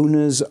were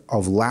owners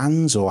of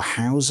lands or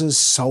houses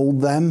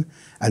sold them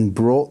and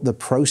brought the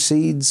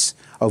proceeds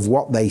of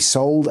what they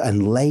sold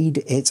and laid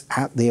it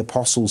at the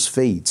apostles'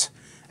 feet,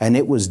 and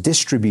it was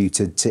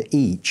distributed to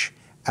each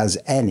as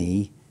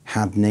any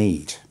had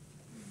need.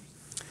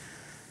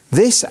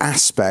 This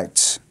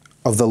aspect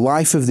of the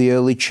life of the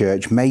early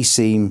church may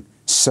seem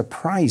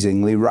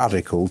surprisingly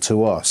radical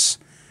to us,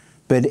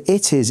 but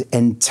it is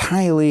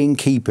entirely in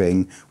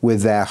keeping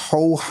with their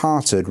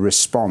wholehearted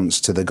response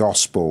to the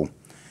gospel.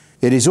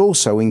 It is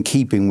also in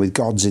keeping with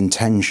God's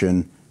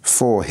intention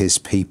for his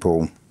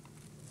people.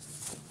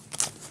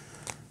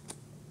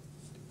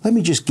 Let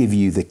me just give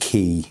you the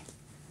key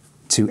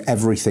to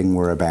everything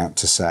we're about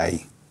to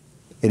say.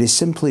 It is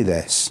simply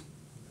this.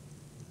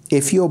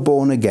 If you're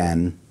born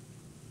again,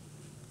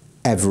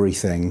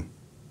 everything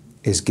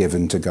is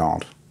given to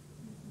God.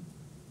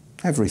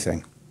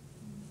 Everything.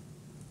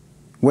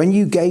 When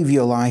you gave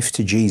your life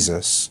to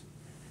Jesus,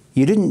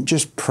 you didn't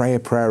just pray a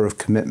prayer of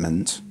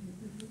commitment.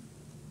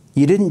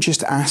 You didn't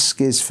just ask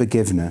his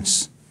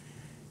forgiveness.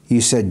 You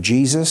said,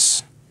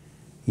 Jesus,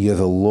 you're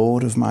the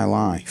Lord of my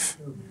life,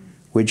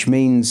 which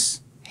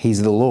means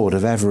he's the Lord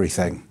of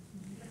everything,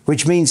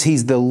 which means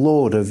he's the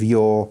Lord of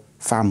your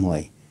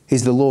family.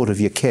 He's the Lord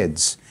of your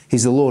kids.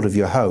 He's the Lord of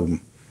your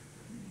home.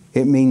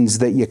 It means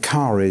that your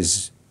car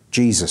is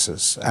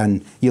Jesus's,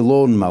 and your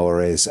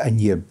lawnmower is, and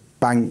your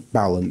bank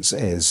balance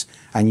is,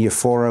 and your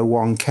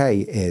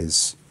 401k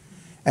is.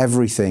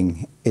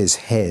 Everything is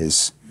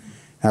his.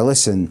 Now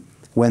listen,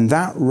 when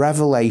that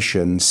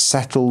revelation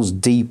settles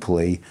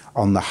deeply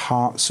on the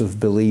hearts of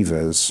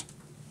believers,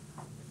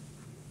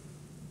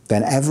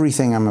 then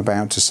everything I'm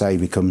about to say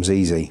becomes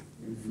easy.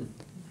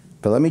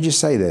 But let me just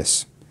say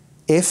this.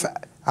 If,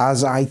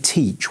 as I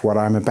teach what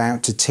I'm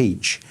about to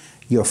teach,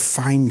 you're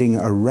finding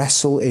a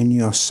wrestle in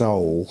your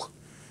soul,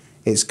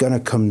 it's going to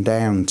come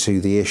down to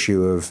the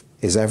issue of,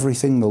 is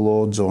everything the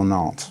Lord's or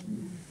not?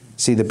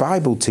 See, the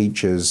Bible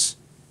teaches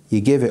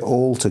you give it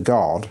all to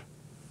God,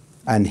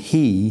 and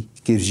he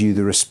gives you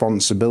the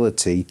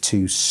responsibility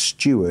to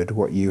steward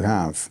what you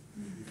have.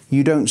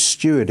 You don't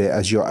steward it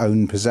as your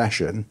own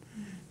possession.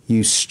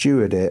 You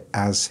steward it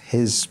as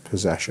his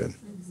possession.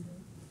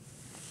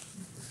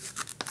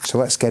 So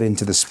let's get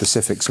into the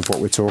specifics of what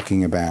we're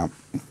talking about.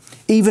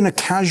 Even a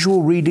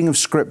casual reading of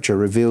Scripture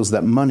reveals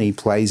that money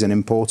plays an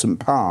important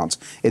part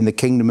in the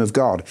kingdom of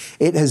God.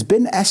 It has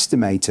been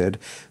estimated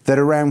that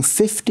around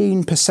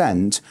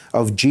 15%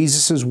 of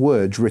Jesus'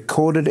 words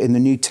recorded in the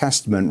New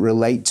Testament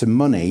relate to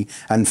money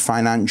and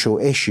financial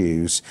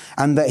issues,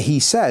 and that he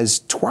says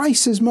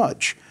twice as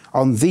much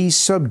on these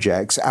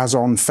subjects as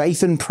on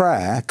faith and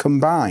prayer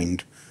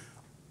combined,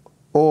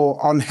 or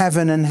on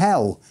heaven and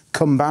hell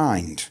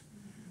combined.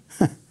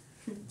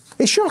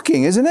 It's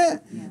shocking, isn't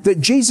it? Yeah.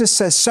 That Jesus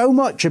says so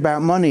much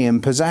about money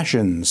and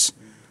possessions.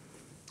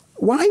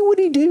 Why would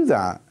he do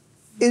that?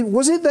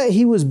 Was it that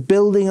he was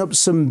building up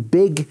some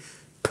big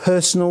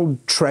personal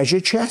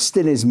treasure chest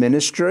in his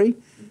ministry?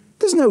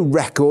 There's no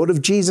record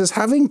of Jesus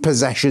having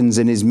possessions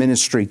in his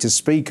ministry to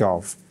speak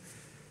of.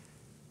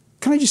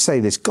 Can I just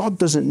say this? God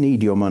doesn't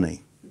need your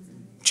money.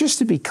 just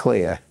to be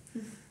clear,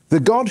 the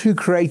God who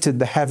created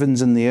the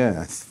heavens and the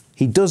earth,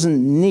 he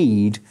doesn't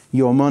need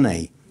your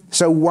money.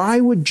 So why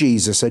would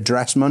Jesus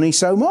address money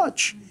so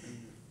much?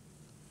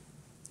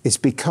 It's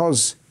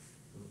because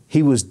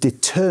he was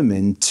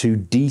determined to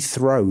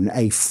dethrone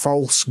a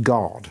false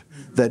god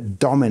that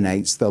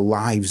dominates the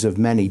lives of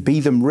many, be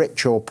them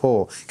rich or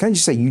poor. Can I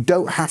just say, you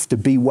don't have to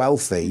be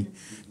wealthy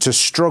to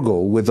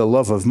struggle with the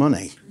love of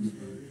money.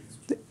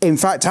 In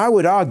fact, I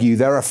would argue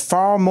there are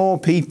far more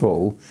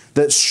people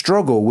that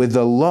struggle with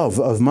the love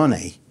of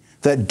money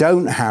that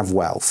don't have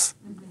wealth.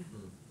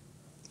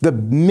 The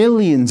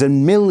millions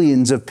and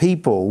millions of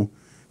people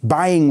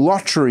buying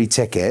lottery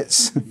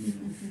tickets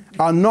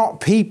are not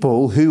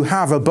people who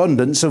have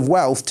abundance of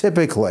wealth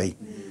typically.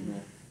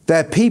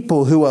 They're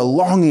people who are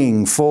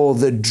longing for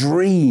the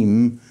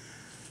dream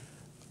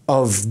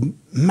of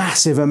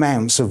massive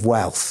amounts of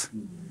wealth.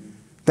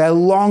 They're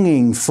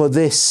longing for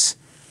this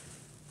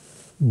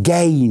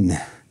gain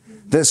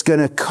that's going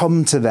to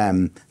come to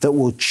them that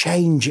will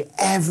change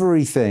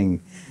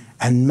everything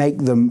and make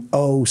them,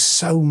 oh,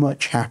 so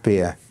much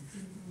happier.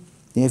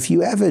 If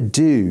you ever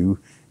do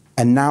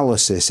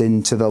analysis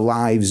into the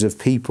lives of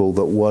people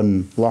that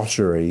won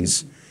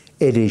lotteries,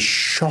 it is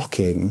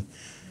shocking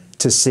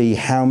to see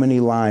how many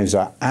lives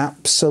are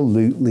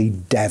absolutely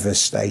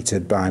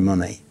devastated by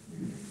money.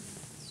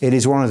 It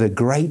is one of the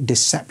great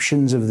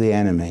deceptions of the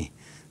enemy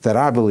that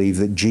I believe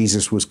that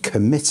Jesus was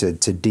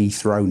committed to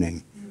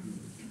dethroning.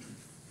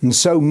 And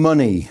so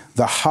money,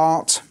 the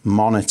heart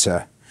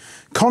monitor.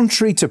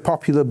 Contrary to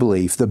popular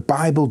belief, the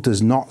Bible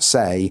does not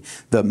say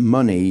that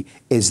money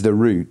is the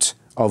root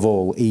of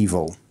all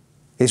evil.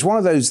 It's one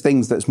of those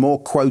things that's more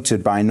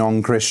quoted by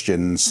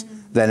non-Christians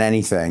than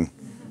anything.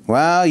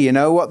 Well, you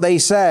know what they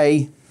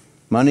say,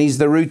 money's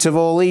the root of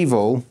all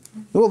evil.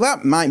 Well,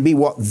 that might be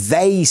what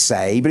they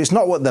say, but it's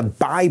not what the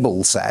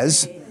Bible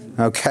says,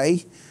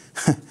 okay?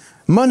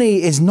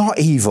 Money is not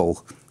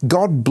evil.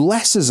 God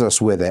blesses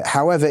us with it.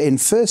 However, in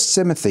 1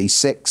 Timothy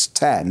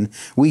 6:10,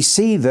 we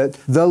see that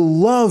the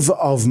love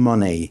of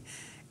money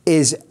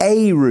is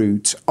a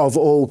root of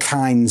all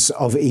kinds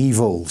of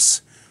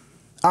evils.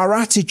 Our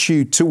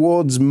attitude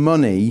towards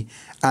money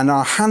and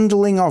our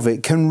handling of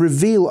it can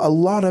reveal a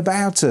lot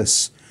about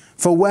us.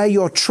 For where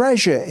your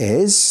treasure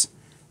is,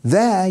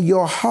 there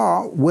your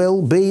heart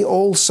will be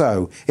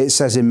also, it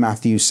says in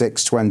Matthew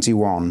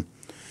 6:21.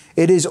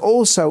 It is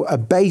also a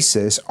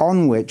basis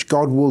on which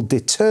God will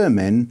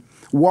determine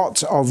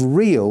what of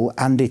real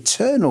and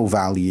eternal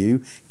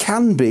value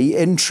can be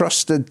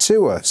entrusted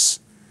to us.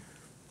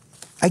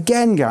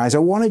 Again, guys, I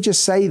want to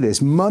just say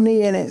this.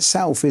 Money in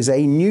itself is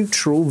a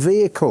neutral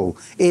vehicle.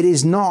 It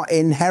is not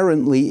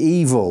inherently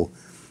evil.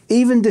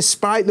 Even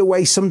despite the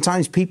way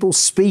sometimes people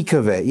speak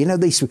of it,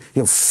 these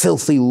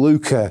filthy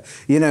lucre,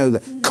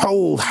 the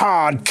cold,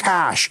 hard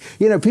cash.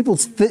 People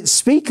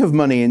speak of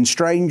money in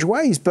strange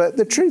ways, but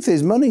the truth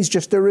is money's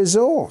just a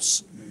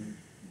resource.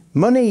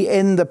 Money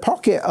in the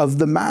pocket of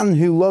the man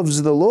who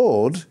loves the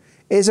Lord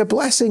is a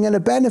blessing and a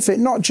benefit,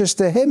 not just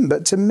to him,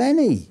 but to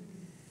many.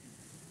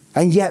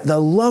 And yet the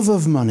love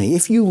of money,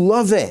 if you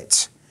love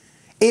it,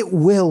 it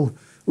will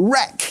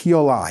wreck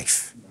your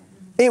life.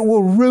 It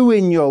will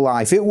ruin your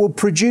life. It will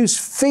produce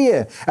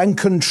fear and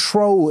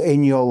control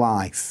in your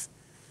life.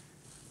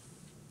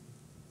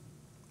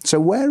 So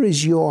where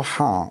is your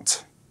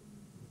heart?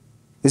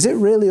 Is it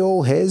really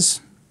all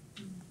his?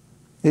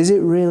 Is it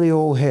really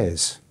all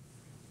his?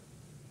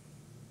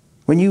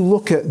 When you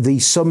look at the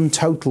sum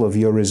total of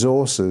your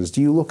resources, do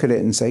you look at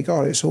it and say,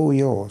 God, it's all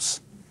yours?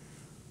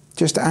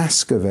 Just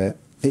ask of it.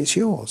 It's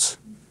yours.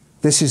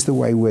 This is the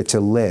way we're to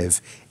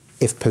live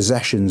if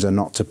possessions are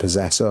not to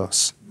possess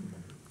us.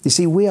 You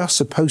see, we are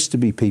supposed to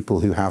be people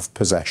who have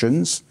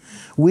possessions.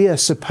 We are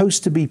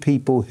supposed to be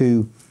people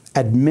who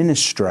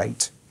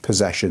administrate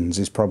possessions,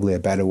 is probably a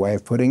better way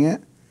of putting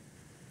it.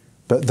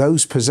 But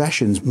those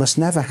possessions must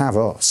never have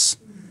us.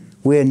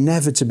 We're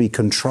never to be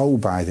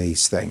controlled by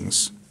these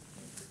things.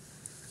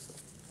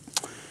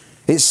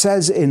 It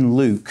says in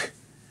Luke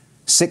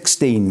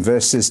 16,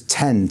 verses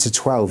 10 to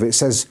 12, it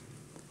says,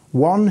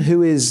 one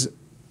who is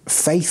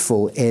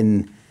faithful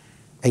in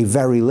a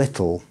very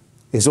little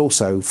is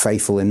also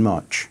faithful in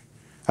much.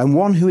 And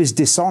one who is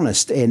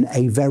dishonest in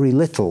a very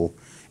little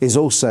is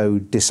also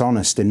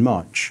dishonest in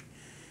much.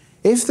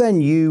 If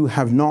then you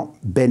have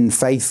not been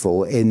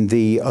faithful in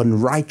the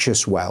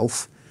unrighteous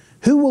wealth,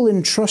 who will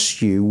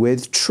entrust you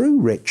with true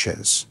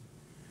riches?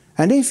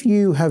 And if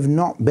you have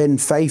not been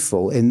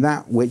faithful in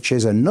that which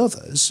is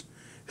another's,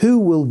 who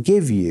will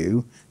give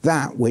you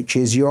that which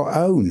is your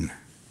own?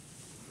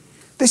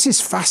 This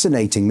is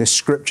fascinating, this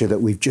scripture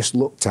that we've just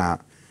looked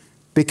at,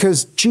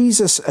 because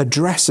Jesus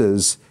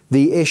addresses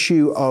the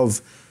issue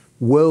of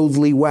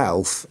worldly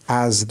wealth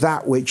as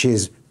that which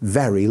is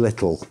very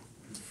little.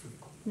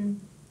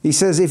 He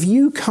says, if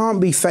you can't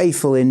be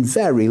faithful in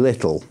very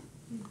little,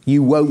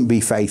 you won't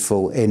be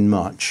faithful in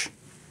much.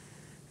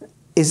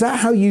 Is that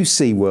how you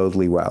see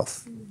worldly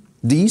wealth?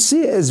 Do you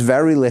see it as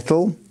very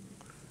little?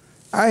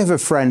 I have a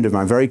friend of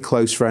mine, very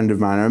close friend of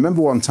mine. I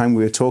remember one time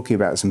we were talking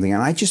about something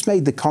and I just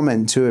made the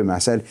comment to him. I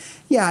said,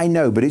 yeah, I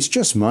know, but it's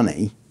just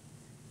money.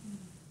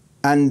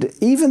 And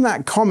even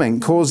that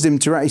comment caused him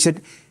to,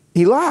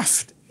 he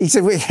laughed. He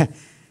said, well,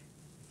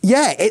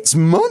 yeah, it's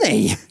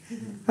money.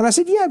 And I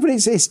said, yeah, but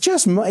it's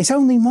just, it's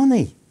only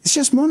money. It's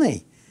just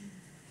money.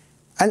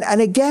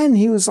 And again,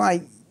 he was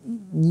like,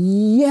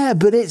 yeah,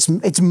 but it's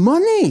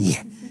money,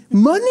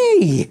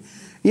 money.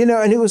 You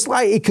know, and it was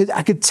like,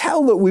 I could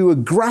tell that we were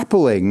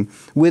grappling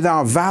with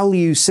our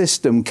value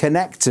system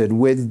connected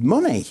with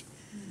money.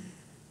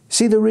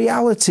 See, the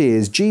reality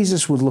is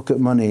Jesus would look at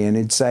money and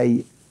he'd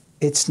say,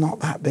 it's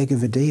not that big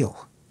of a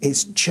deal.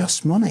 It's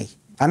just money.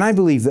 And I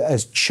believe that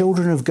as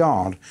children of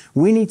God,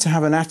 we need to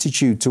have an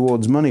attitude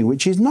towards money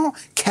which is not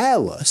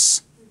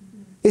careless,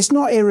 it's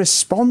not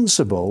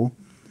irresponsible,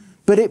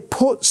 but it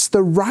puts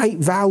the right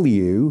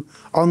value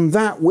on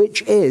that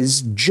which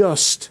is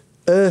just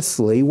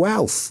earthly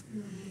wealth.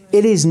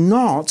 It is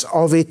not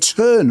of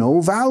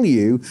eternal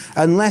value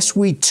unless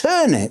we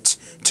turn it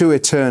to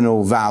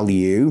eternal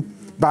value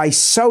by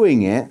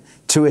sowing it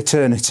to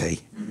eternity.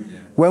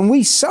 When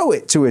we sow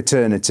it to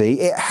eternity,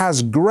 it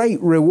has great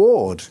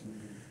reward.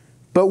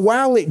 But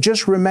while it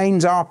just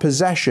remains our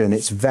possession,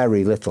 it's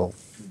very little,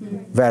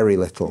 very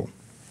little.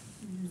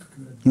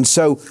 And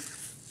so,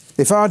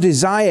 if our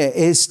desire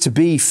is to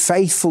be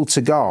faithful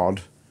to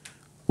God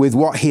with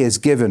what He has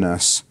given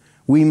us,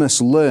 we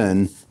must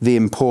learn the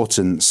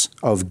importance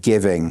of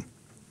giving.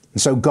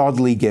 And so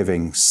godly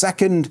giving.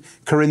 2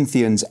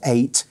 Corinthians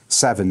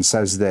 8:7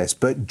 says this,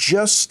 but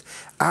just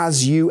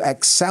as you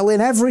excel in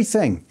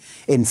everything,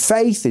 in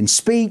faith, in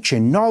speech,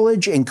 in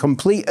knowledge, in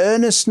complete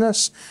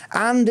earnestness,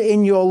 and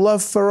in your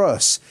love for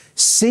us,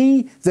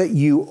 see that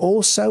you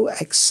also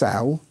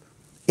excel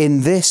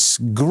in this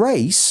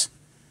grace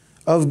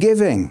of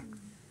giving.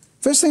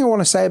 First thing I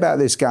want to say about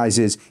this, guys,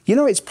 is, you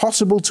know, it's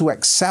possible to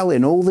excel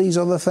in all these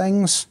other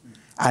things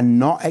and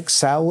not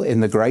excel in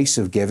the grace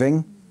of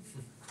giving.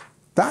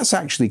 That's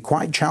actually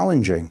quite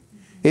challenging.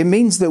 It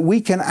means that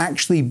we can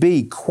actually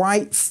be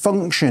quite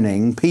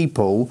functioning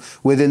people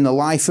within the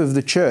life of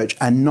the church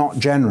and not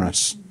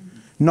generous,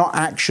 not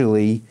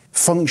actually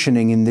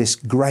functioning in this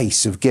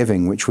grace of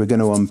giving, which we're going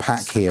to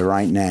unpack here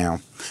right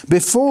now.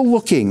 Before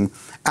looking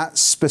at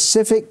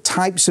specific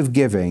types of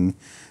giving,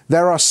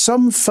 there are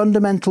some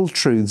fundamental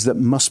truths that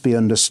must be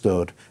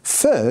understood.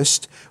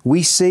 First,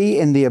 we see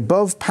in the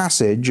above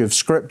passage of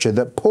Scripture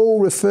that Paul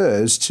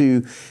refers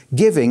to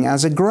giving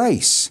as a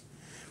grace.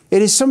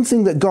 It is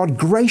something that God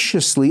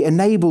graciously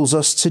enables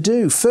us to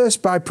do,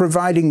 first by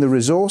providing the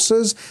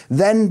resources,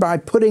 then by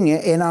putting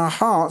it in our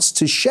hearts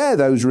to share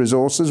those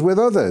resources with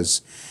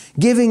others.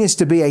 Giving is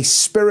to be a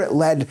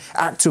Spirit-led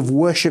act of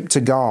worship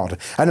to God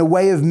and a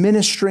way of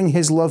ministering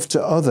His love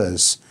to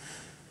others.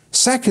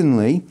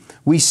 Secondly,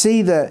 we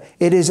see that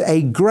it is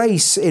a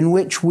grace in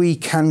which we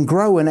can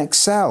grow and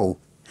excel.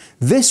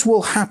 This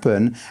will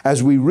happen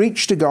as we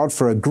reach to God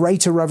for a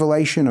greater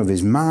revelation of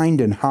His mind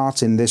and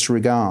heart in this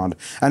regard.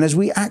 And as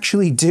we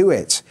actually do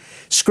it,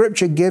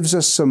 Scripture gives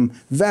us some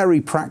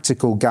very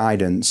practical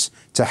guidance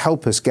to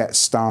help us get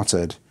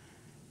started.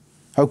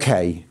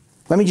 Okay,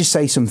 let me just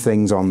say some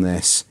things on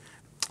this.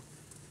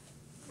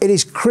 It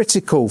is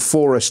critical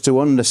for us to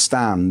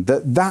understand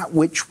that that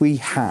which we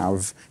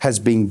have has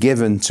been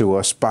given to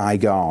us by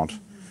God.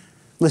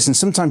 Listen,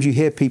 sometimes you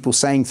hear people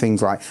saying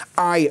things like,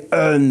 I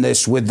earned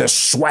this with the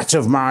sweat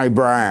of my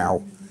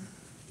brow.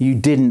 You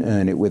didn't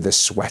earn it with the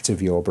sweat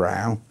of your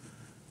brow.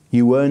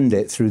 You earned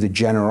it through the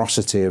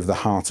generosity of the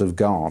heart of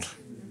God.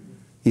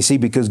 You see,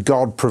 because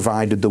God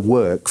provided the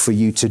work for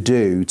you to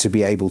do to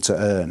be able to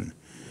earn.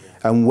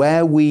 And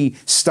where we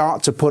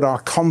start to put our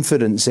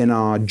confidence in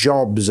our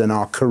jobs and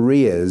our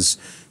careers,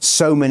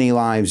 so many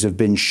lives have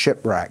been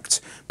shipwrecked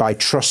by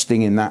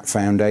trusting in that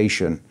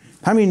foundation.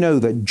 How many know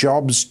that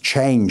jobs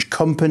change,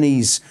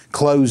 companies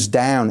close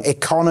down,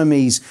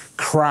 economies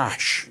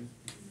crash?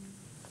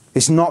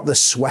 It's not the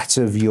sweat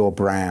of your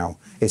brow,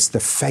 it's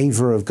the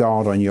favor of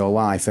God on your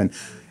life. And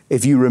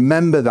if you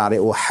remember that,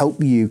 it will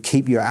help you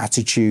keep your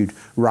attitude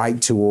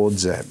right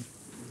towards it.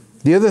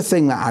 The other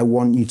thing that I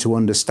want you to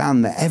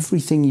understand, that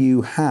everything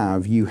you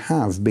have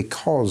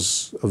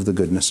because of the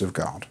goodness of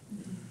God.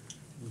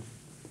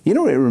 You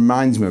know what it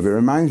reminds me of? It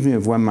reminds me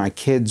of when my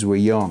kids were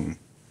young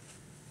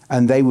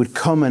and they would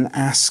come and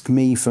ask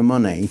me for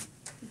money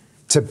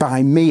to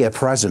buy me a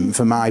present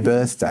for my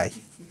birthday.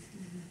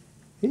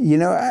 You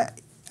know,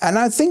 and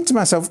I think to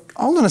myself,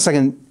 hold on a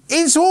second,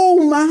 it's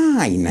all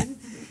mine.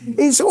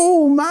 It's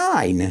all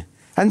mine.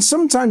 And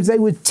sometimes they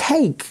would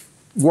take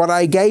what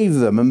I gave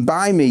them and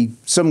buy me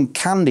some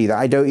candy that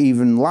I don't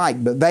even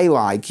like, but they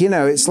like. You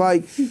know, it's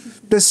like,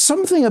 there's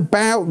something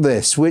about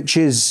this which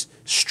is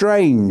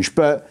strange,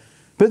 but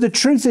the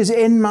truth is,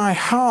 in my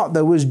heart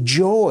there was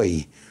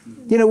joy.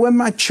 You know, when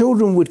my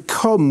children would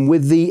come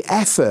with the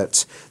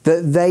effort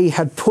that they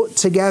had put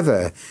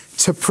together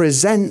to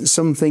present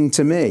something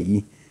to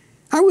me,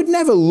 I would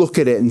never look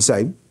at it and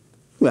say,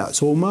 well,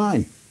 it's all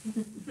mine.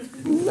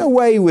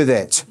 Away with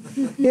it.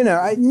 You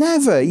know,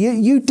 never.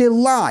 You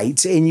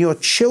delight in your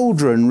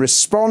children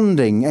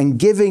responding and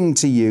giving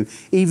to you,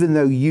 even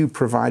though you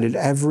provided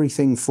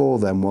everything for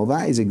them. Well,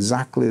 that is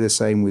exactly the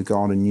same with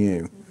God and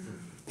you.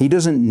 He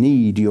doesn't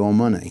need your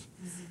money.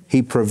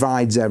 He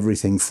provides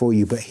everything for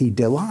you, but He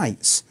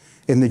delights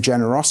in the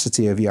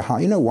generosity of your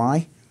heart. You know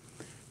why?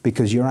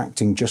 Because you're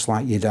acting just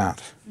like your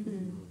dad.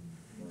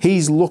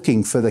 He's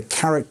looking for the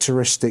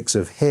characteristics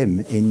of Him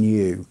in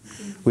you,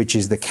 which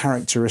is the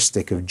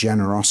characteristic of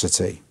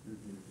generosity.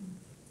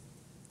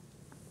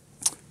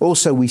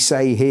 Also, we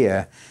say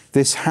here,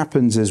 this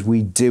happens as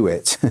we do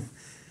it.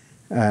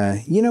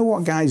 You know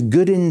what, guys?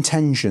 Good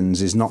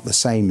intentions is not the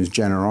same as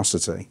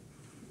generosity.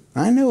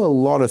 I know a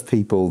lot of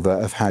people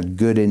that have had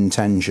good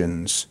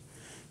intentions,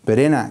 but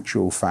in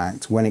actual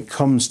fact, when it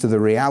comes to the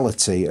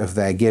reality of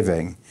their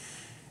giving,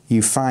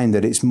 you find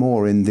that it's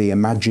more in the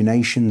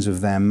imaginations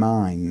of their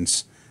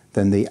minds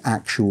than the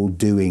actual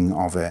doing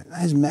of it.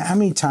 How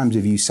many times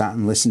have you sat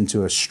and listened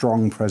to a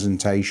strong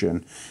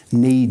presentation?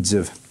 Needs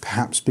have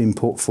perhaps been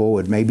put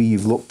forward. Maybe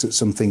you've looked at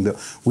something that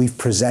we've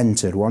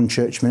presented. One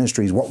Church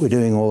Ministry is what we're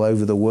doing all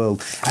over the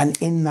world.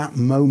 And in that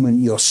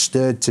moment, you're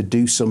stirred to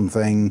do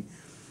something,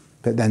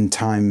 but then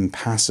time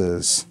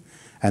passes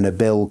and a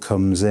bill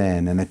comes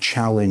in and a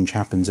challenge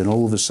happens, and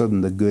all of a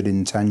sudden the good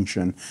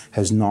intention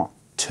has not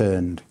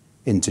turned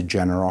into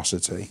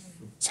generosity.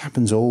 This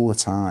happens all the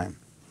time.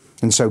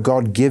 And so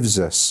God gives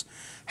us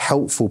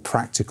helpful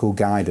practical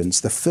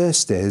guidance. The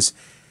first is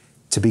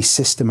to be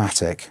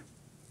systematic.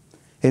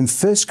 In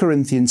 1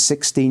 Corinthians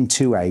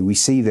 16:2a, we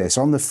see this.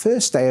 On the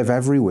first day of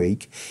every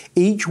week,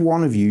 each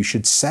one of you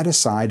should set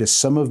aside a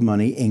sum of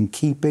money in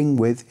keeping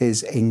with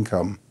his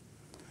income.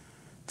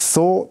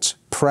 Thought,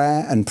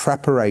 prayer, and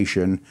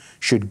preparation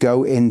should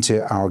go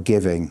into our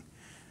giving.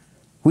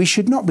 We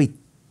should not be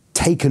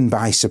taken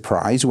by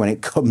surprise when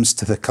it comes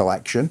to the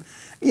collection.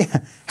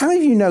 Yeah, how many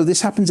of you know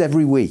this happens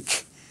every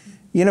week?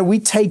 You know, we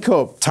take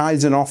up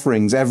tithes and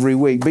offerings every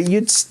week, but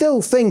you'd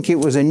still think it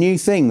was a new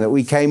thing that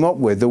we came up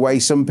with, the way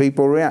some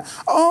people react.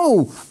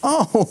 Oh,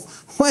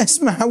 where's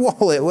my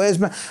wallet? Where's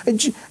my...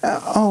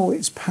 oh,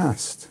 it's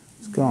passed.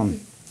 It's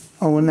gone.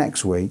 Oh, well,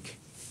 next week,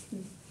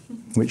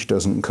 which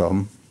doesn't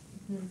come.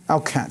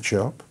 I'll catch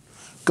up.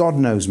 God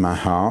knows my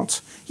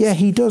heart. Yeah,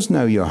 He does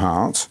know your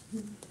heart.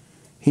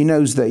 He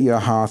knows that your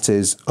heart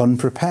is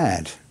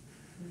unprepared.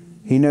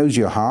 He knows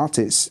your heart,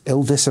 it's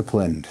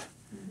ill-disciplined.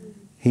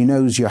 He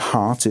knows your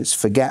heart, it's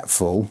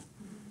forgetful.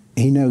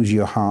 He knows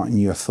your heart and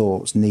your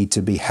thoughts need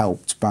to be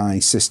helped by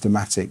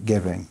systematic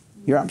giving.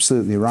 You're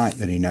absolutely right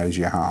that He knows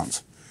your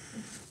heart.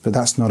 But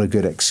that's not a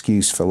good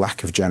excuse for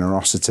lack of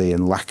generosity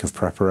and lack of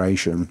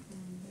preparation.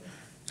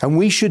 And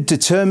we should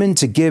determine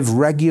to give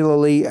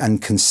regularly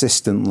and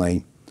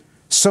consistently.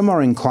 Some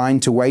are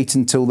inclined to wait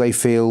until they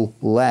feel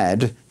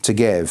led to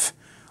give,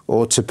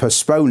 or to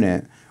postpone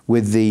it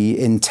with the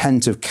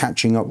intent of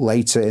catching up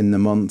later in the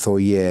month or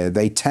year.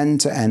 They tend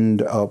to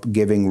end up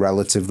giving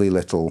relatively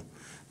little.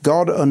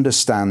 God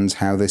understands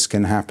how this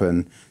can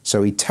happen,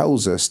 so He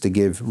tells us to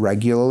give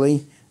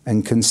regularly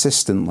and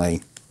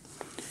consistently.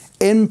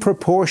 In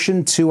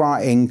proportion to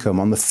our income,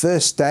 on the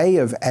first day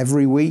of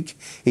every week,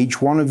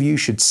 each one of you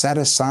should set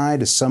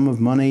aside a sum of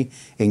money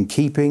in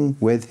keeping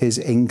with his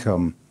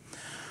income.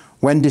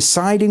 When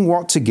deciding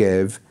what to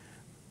give,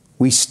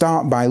 we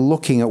start by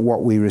looking at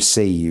what we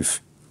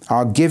receive.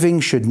 Our giving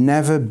should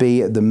never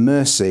be at the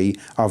mercy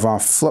of our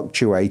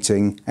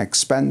fluctuating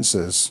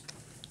expenses.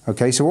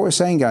 Okay, so what we're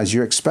saying, guys,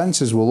 your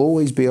expenses will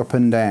always be up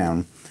and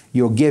down.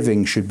 Your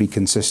giving should be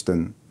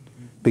consistent,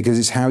 because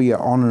it's how you're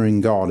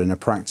honoring God in a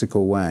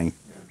practical way.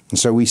 And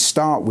so we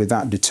start with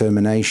that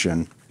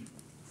determination.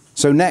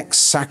 So next,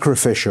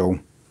 sacrificial.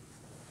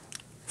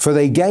 For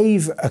they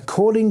gave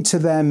according to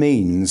their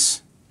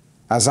means,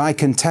 as I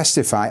can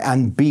testify,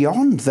 and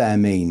beyond their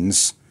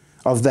means,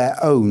 of their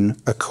own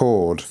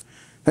accord.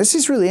 This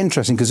is really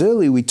interesting, because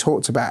earlier we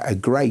talked about a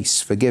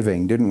grace for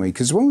giving, didn't we?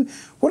 Because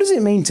what does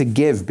it mean to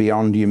give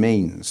beyond your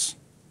means?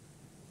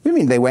 We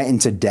mean they went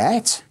into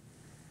debt?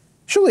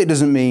 Surely it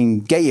doesn't mean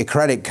get your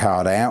credit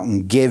card out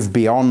and give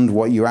beyond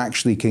what you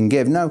actually can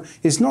give. No,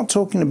 it's not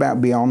talking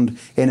about beyond,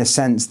 in a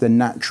sense, the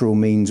natural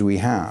means we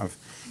have.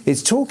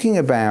 It's talking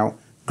about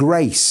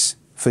grace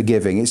for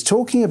giving. It's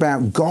talking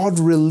about God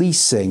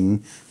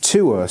releasing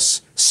to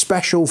us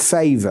special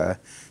favor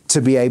to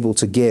be able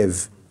to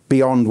give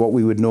beyond what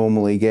we would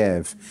normally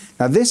give.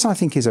 Now, this, I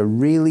think, is a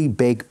really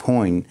big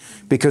point,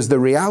 because the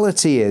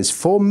reality is,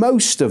 for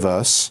most of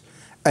us,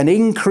 an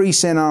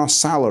increase in our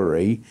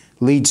salary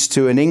leads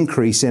to an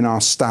increase in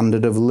our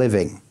standard of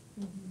living.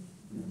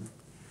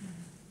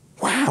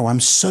 Wow, I'm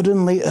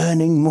suddenly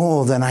earning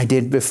more than I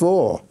did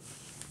before.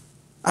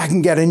 I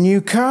can get a new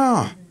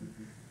car.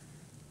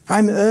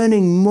 I'm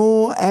earning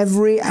more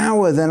every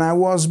hour than I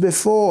was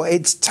before.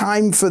 It's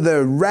time for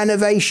the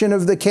renovation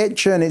of the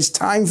kitchen. It's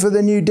time for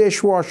the new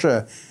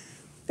dishwasher.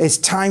 It's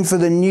time for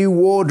the new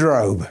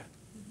wardrobe.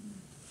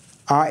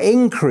 Our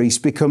increase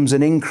becomes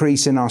an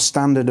increase in our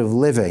standard of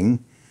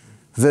living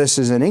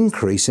versus an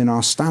increase in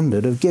our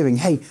standard of giving.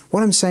 Hey,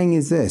 what I'm saying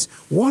is this.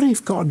 What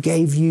if God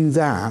gave you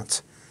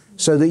that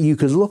so that you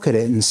could look at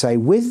it and say,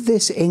 with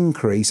this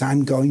increase,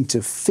 I'm going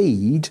to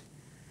feed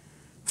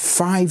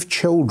 5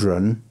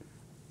 children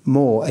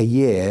more a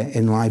year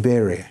in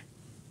Liberia.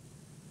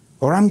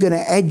 Or I'm going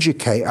to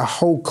educate a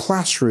whole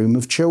classroom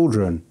of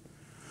children.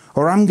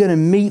 Or I'm going to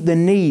meet the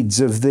needs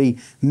of the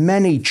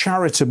many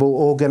charitable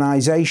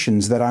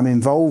organizations that I'm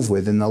involved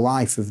with in the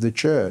life of the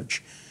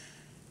church.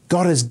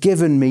 God has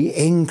given me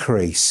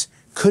increase.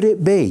 Could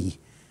it be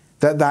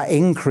that that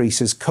increase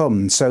has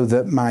come so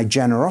that my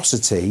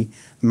generosity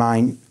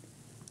might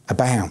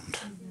abound?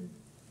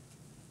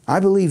 I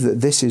believe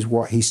that this is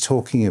what he's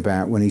talking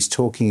about when he's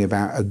talking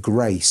about a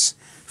grace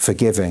for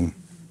giving.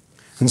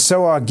 And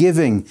so our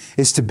giving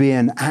is to be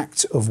an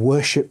act of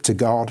worship to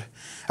God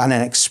and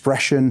an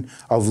expression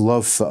of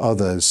love for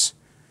others.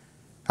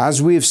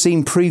 As we have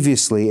seen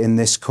previously in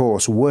this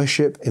course,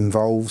 worship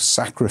involves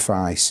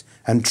sacrifice,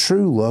 and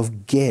true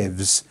love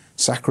gives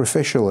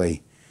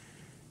sacrificially.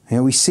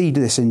 We see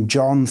this in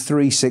John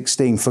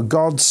 3:16. For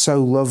God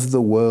so loved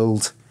the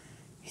world,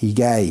 he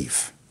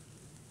gave.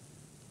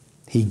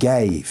 He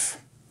gave.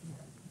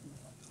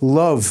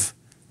 Love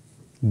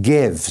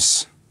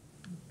gives.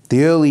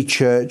 The early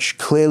church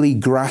clearly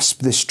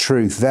grasped this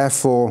truth.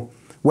 Therefore,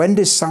 when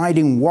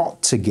deciding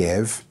what to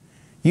give,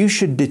 you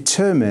should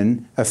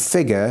determine a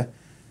figure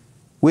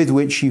with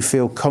which you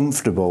feel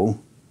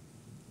comfortable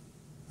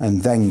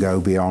and then go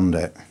beyond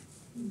it.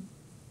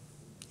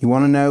 You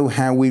want to know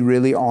how we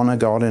really honor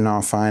God in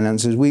our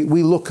finances? We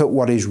look at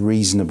what is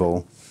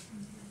reasonable.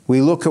 We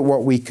look at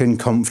what we can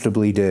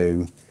comfortably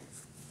do,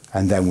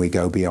 and then we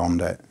go beyond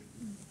it.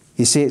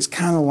 You see, it's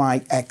kind of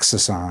like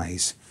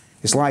exercise.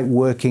 It's like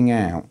working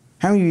out.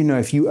 How many of you know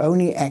if you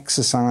only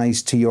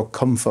exercise to your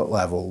comfort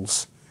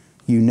levels,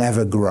 you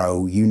never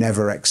grow, you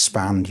never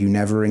expand, you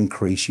never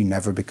increase, you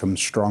never become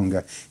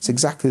stronger? It's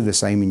exactly the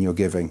same in your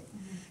giving.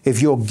 If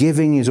your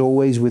giving is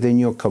always within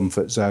your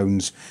comfort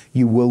zones,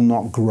 you will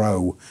not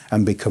grow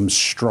and become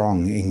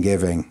strong in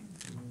giving.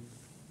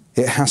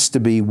 It has to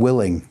be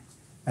willing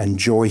and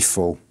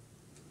joyful.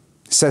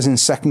 It says in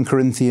 2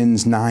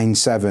 Corinthians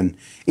 9:7,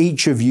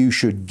 each of you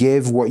should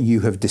give what you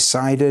have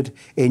decided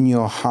in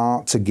your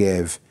heart to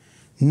give,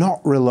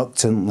 not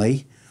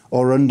reluctantly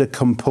or under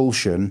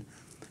compulsion,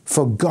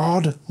 for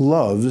God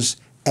loves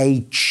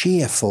a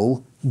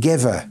cheerful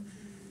giver.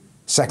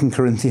 2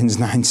 Corinthians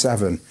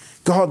 9:7.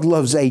 God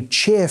loves a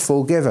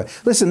cheerful giver.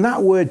 Listen,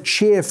 that word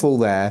cheerful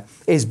there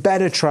is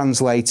better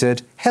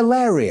translated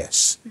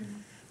hilarious.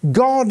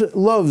 God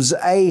loves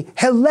a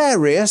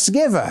hilarious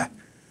giver.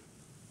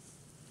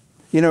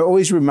 You know, it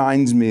always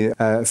reminds me,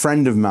 a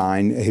friend of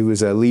mine who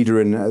was a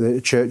leader in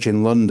a church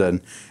in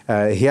London,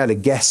 he had a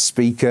guest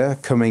speaker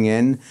coming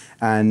in,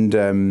 and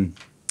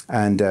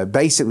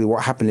basically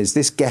what happened is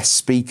this guest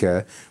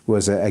speaker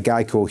was a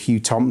guy called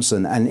Hugh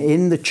Thompson, and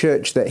in the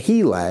church that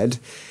he led,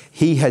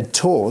 he had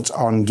taught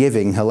on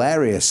giving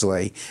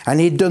hilariously,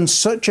 and he'd done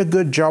such a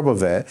good job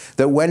of it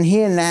that when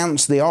he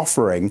announced the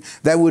offering,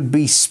 there would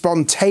be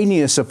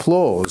spontaneous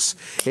applause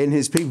in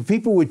his people.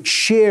 People would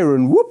cheer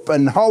and whoop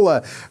and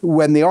holler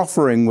when the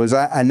offering was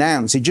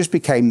announced. It just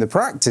became the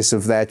practice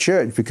of their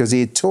church because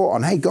he had taught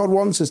on, hey, God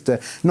wants us to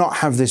not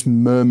have this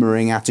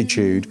murmuring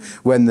attitude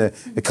when the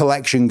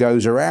collection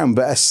goes around,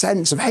 but a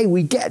sense of, hey,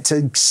 we get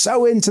to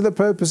sow into the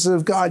purposes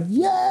of God.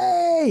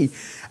 Yay!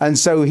 And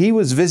so he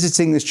was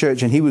visiting this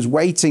church and he was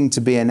waiting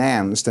to be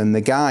announced, and the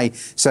guy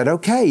said,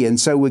 okay, and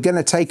so we're going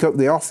to take up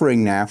the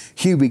offering now.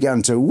 Hugh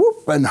began to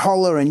whoop and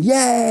holler and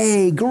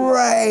yay,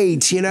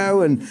 great, you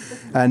know, and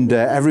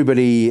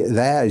everybody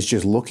there is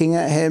just looking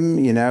at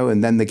him, you know,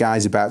 and then the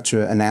guy's about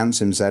to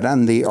announce him, said,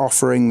 and the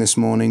offering this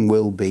morning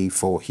will be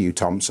for Hugh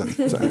Thompson.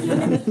 So.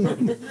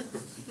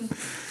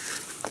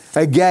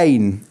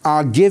 Again,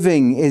 our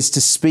giving is to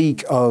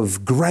speak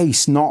of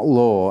grace, not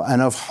law, and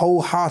of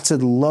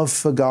wholehearted love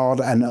for God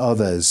and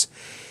others.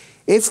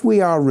 If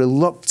we are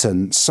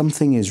reluctant,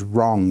 something is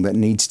wrong that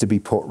needs to be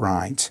put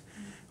right.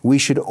 We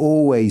should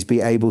always be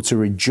able to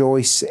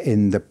rejoice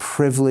in the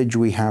privilege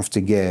we have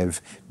to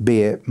give,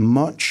 be it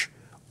much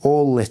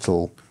or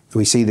little.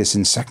 We see this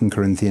in 2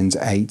 Corinthians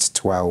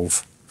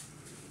 8:12.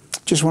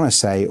 Just want to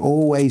say,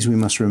 always we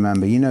must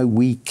remember, you know,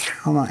 we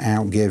cannot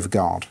outgive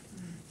God.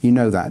 You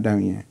know that,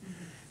 don't you?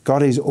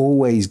 God is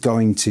always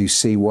going to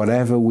see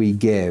whatever we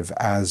give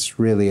as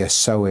really a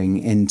sowing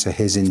into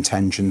his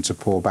intention to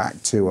pour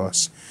back to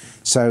us.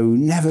 So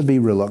never be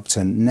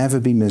reluctant, never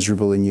be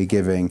miserable in your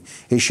giving.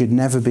 It should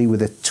never be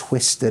with a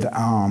twisted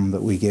arm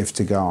that we give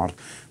to God.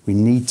 We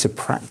need to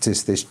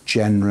practice this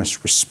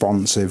generous,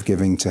 responsive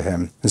giving to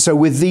him. And so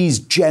with these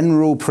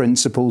general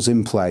principles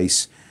in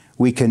place,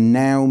 we can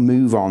now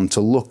move on to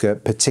look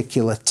at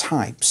particular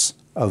types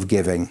of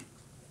giving.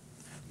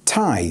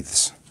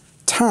 Tithes.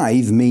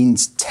 Tithe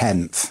means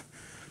tenth.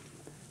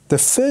 The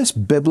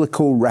first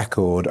biblical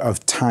record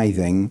of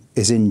tithing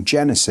is in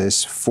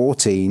Genesis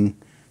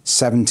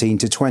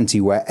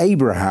 14:17-20, where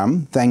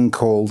Abraham, then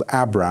called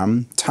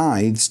Abram,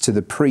 tithes to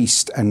the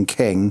priest and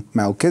king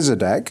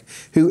Melchizedek,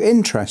 who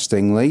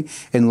interestingly,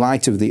 in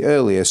light of the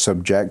earlier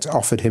subject,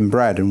 offered him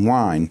bread and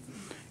wine.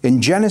 In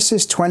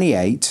Genesis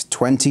 28,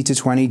 20 to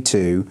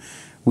 22,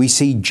 we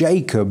see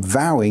Jacob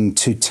vowing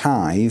to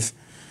tithe.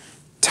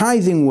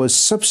 Tithing was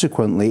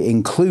subsequently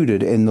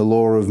included in the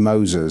law of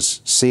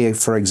Moses. See,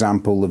 for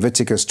example,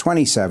 Leviticus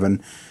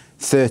 27,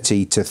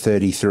 30 to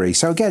 33.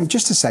 So again,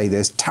 just to say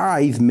this,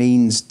 tithe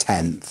means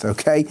tenth,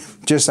 okay?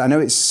 I know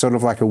it's sort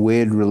of like a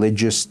weird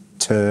religious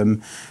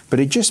term, but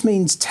it just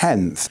means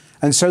tenth.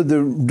 And so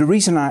the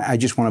reason I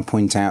just want to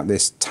point out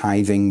this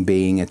tithing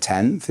being a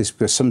tenth is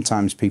because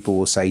sometimes people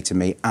will say to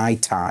me, I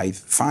tithe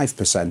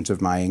 5%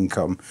 of my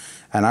income.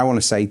 And I want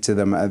to say to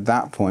them at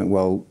that point,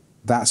 well,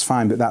 that's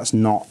fine, but that's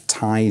not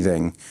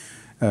tithing.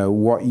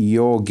 What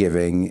you're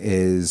giving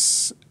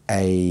is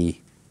a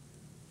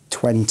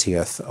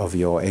 20th of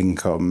your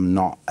income,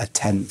 not a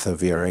 10th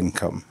of your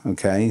income,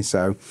 okay?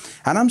 So,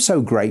 and I'm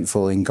so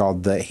grateful in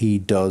God that He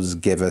does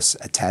give us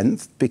a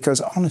 10th,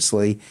 because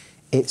honestly,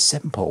 it's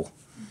simple.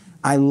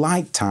 I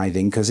like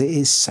tithing because it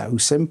is so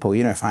simple.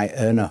 You know, if I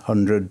earn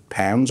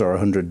 £100 or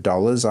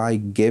 $100, I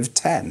give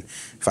 10.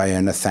 If I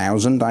earn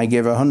 1,000, I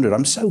give 100.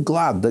 I'm so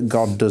glad that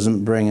God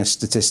doesn't bring a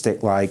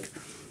statistic like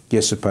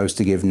you're supposed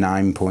to give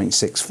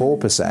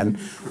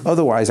 9.64%.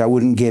 Otherwise, I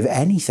wouldn't give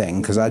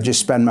anything, because I'd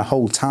just spend my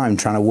whole time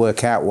trying to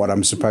work out what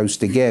I'm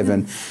supposed to give.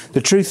 And the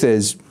truth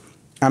is,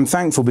 I'm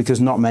thankful because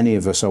not many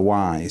of us are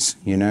wise,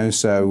 you know.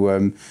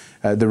 So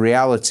the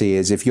reality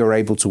is, if you're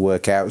able to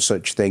work out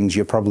such things,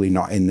 you're probably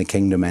not in the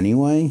kingdom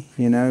anyway,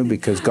 you know,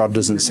 because God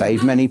doesn't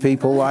save many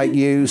people like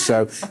you.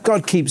 So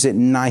God keeps it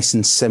nice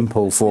and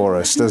simple for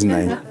us, doesn't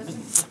He?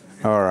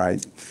 All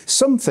right.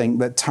 Some think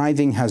that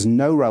tithing has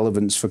no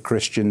relevance for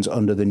Christians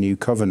under the New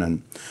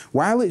Covenant.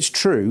 While it's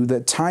true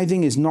that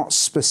tithing is not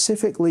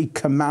specifically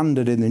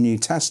commanded in the New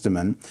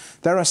Testament,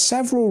 there are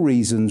several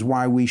reasons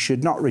why we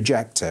should not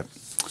reject it.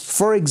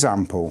 For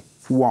example,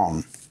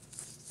 1.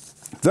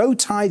 Though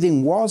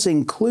tithing was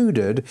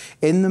included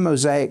in the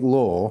Mosaic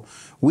law,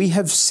 we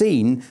have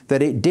seen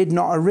that it did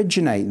not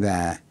originate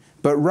there,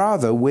 but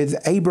rather with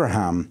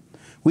Abraham.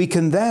 We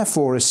can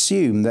therefore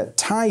assume that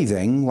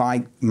tithing,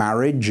 like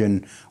marriage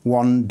and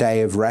 1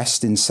 day of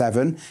rest in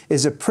 7,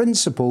 is a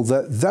principle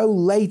that, though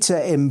later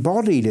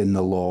embodied in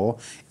the law,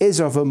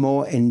 is of a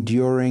more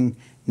enduring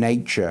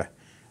nature.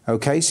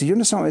 Okay, so you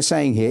understand what we're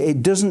saying here?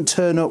 It doesn't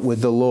turn up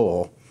with the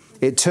law.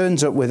 It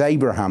turns up with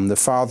Abraham, the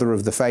father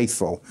of the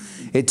faithful.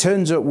 It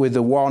turns up with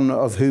the one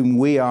of whom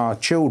we are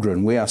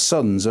children. We are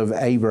sons of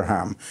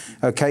Abraham.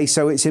 Okay,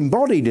 so it's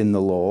embodied in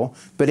the law,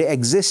 but it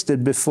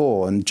existed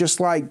before. And just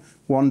like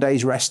 1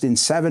 day's rest in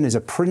 7 is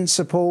a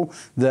principle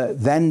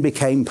that then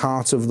became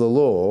part of the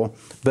law,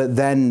 but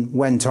then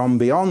went on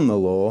beyond the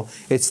law,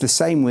 it's the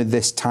same with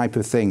this type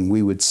of thing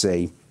we would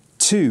see.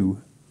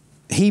 2,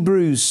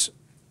 Hebrews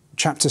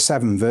chapter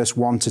 7, verse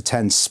 1 to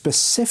 10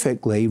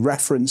 specifically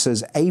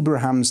references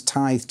Abraham's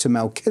tithe to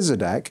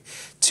Melchizedek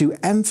to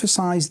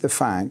emphasize the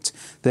fact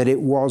that it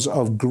was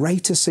of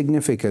greater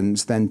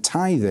significance than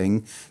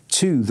tithing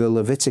to the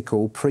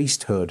Levitical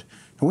priesthood.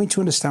 I want you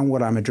to understand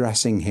what I'm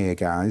addressing here,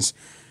 guys.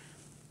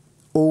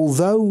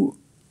 Although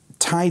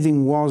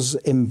tithing was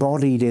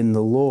embodied in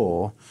the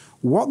law,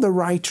 what the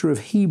writer of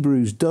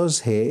Hebrews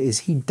does here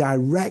is he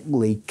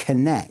directly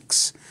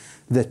connects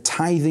the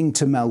tithing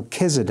to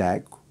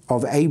Melchizedek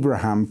of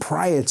Abraham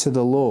prior to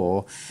the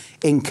law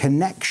in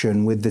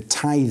connection with the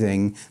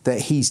tithing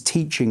that he's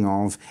teaching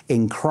of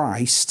in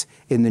Christ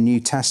in the New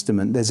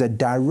Testament. There's a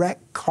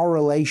direct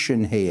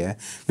correlation here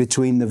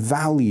between the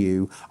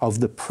value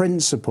of the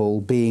principle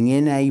being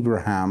in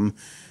Abraham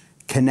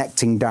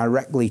connecting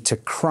directly to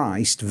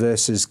Christ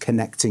versus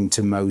connecting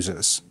to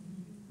Moses.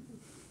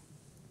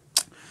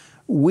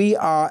 We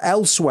are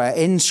elsewhere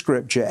in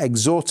Scripture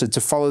exhorted to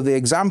follow the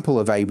example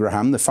of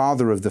Abraham, the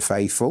father of the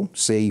faithful.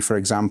 See, for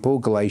example,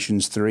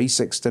 Galatians 3,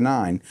 6 to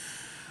 9.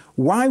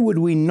 Why would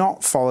we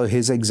not follow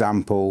his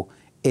example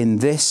in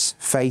this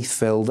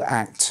faith-filled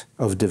act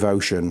of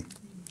devotion?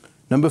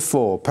 Number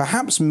 4,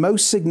 perhaps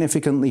most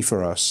significantly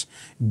for us,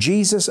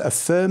 Jesus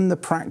affirmed the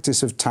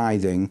practice of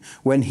tithing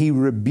when he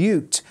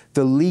rebuked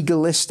the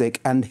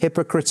legalistic and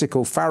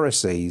hypocritical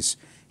Pharisees.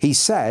 He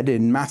said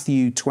in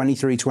Matthew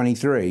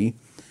 23:23,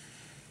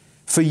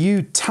 "For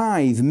you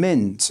tithe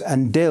mint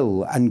and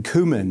dill and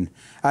cumin,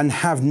 and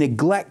have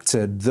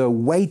neglected the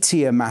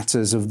weightier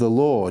matters of the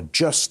law,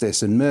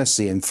 justice and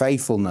mercy and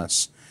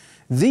faithfulness.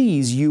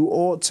 These you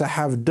ought to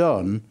have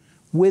done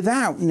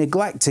without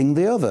neglecting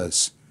the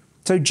others."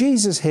 So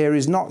Jesus here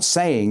is not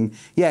saying,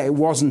 yeah, it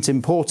wasn't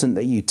important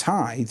that you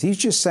tithe. He's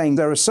just saying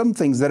there are some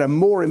things that are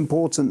more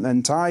important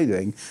than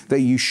tithing that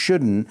you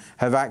shouldn't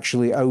have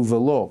actually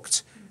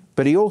overlooked.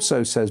 But he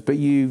also says, but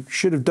you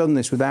should have done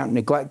this without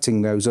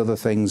neglecting those other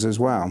things as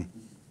well.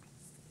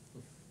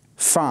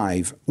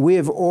 5, we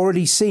have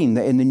already seen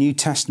that in the New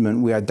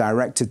Testament we are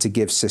directed to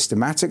give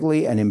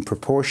systematically and in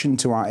proportion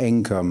to our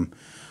income.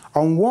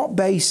 On what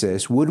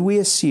basis would we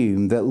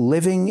assume that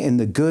living in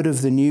the good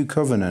of the New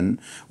Covenant,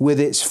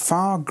 with its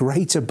far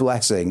greater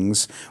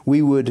blessings,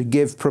 we would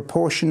give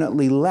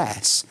proportionately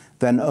less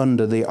than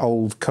under the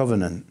Old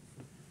Covenant?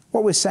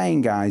 What we're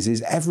saying, guys,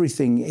 is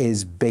everything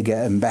is bigger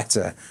and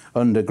better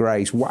under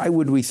grace. Why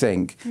would we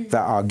think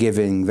that our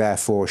giving,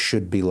 therefore,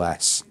 should be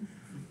less?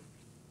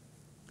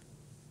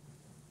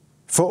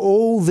 For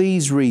all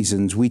these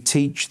reasons, we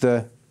teach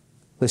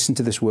listen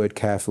to this word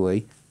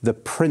carefully, the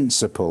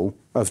principle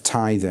of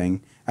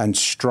tithing, and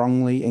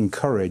strongly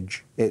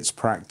encourage its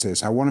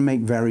practice. I want to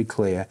make very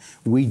clear,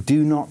 we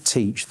do not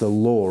teach the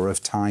law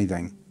of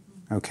tithing.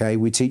 Okay,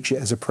 we teach it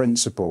as a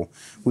principle.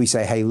 We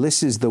say, hey,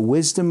 this is the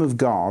wisdom of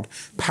God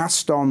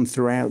passed on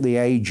throughout the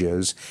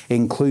ages,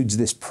 includes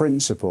this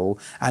principle,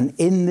 and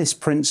in this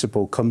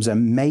principle comes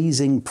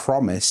amazing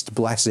promised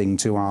blessing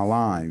to our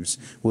lives.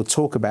 We'll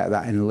talk about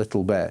that in a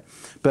little bit.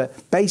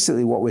 But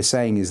basically what we're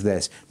saying is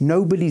this: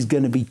 nobody's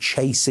going to be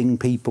chasing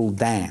people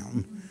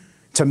down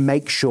to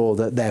make sure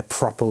that they're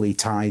properly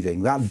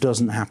tithing. That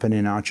doesn't happen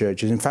in our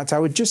churches. In fact, I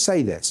would just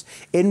say this.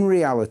 In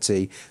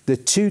reality, the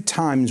two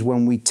times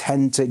when we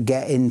tend to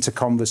get into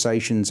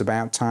conversations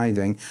about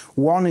tithing,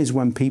 one is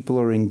when people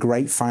are in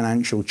great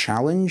financial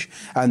challenge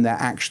and they're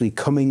actually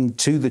coming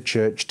to the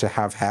church to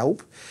have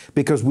help,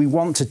 because we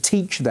want to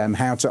teach them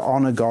how to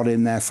honor God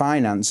in their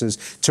finances,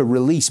 to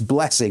release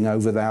blessing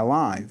over their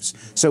lives.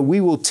 So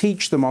we will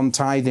teach them on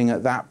tithing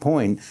at that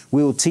point.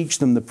 We will teach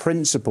them the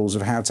principles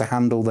of how to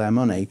handle their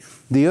money.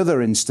 The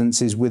other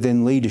instance is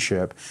within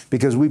leadership,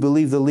 because we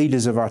believe the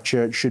leaders of our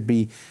church should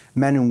be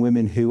men and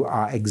women who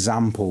are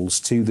examples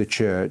to the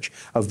church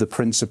of the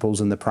principles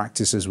and the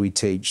practices we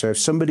teach. So if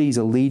somebody's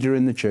a leader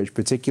in the church,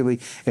 particularly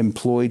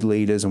employed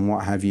leaders and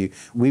what have you,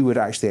 we would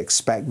actually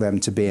expect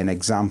them to be an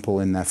example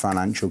in their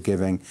financial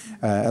giving,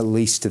 at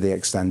least to the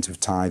extent of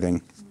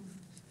tithing.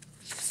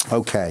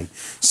 Okay,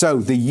 so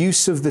the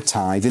use of the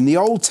tithe. In the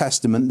Old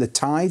Testament, the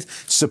tithe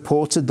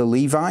supported the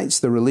Levites,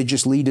 the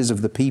religious leaders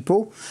of the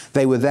people.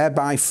 They were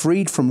thereby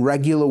freed from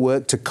regular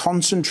work to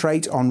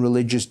concentrate on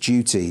religious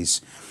duties.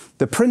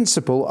 The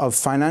principle of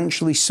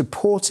financially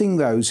supporting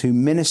those who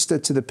minister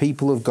to the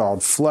people of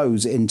God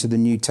flows into the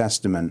New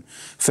Testament.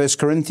 1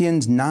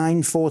 Corinthians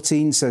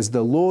 9:14 says,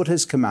 "The Lord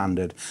has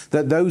commanded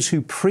that those who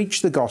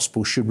preach the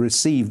gospel should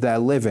receive their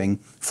living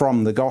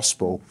from the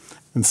gospel."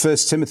 And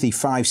 1 Timothy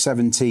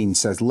 5:17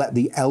 says, "Let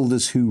the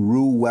elders who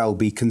rule well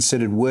be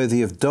considered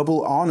worthy of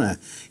double honor,"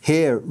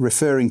 here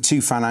referring to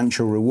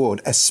financial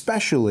reward,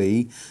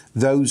 especially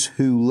those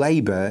who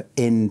labor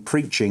in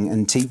preaching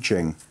and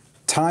teaching.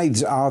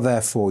 Tithes are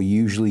therefore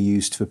usually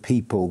used for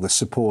people, the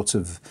support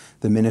of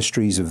the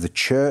ministries of the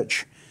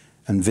church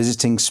and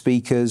visiting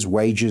speakers,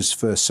 wages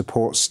for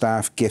support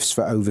staff, gifts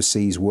for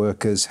overseas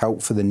workers,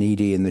 help for the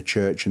needy in the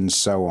church, and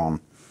so on.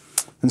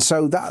 And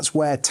so that's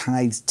where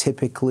tithes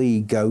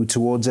typically go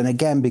towards. And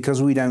again,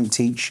 because we don't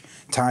teach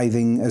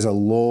tithing as a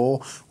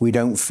law, we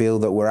don't feel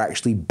that we're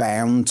actually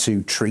bound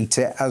to treat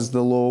it as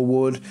the law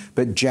would.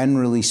 But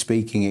generally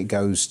speaking, it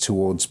goes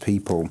towards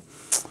people.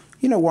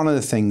 You know, one of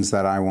the things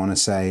that I want to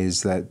say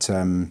is that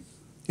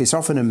it's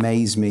often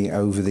amazed me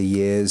over the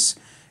years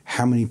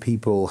how many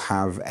people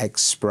have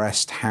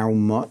expressed how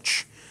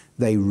much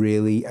they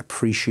really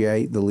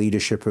appreciate the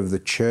leadership of the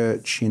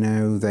church. You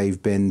know,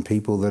 they've been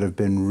people that have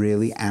been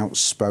really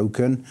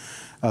outspoken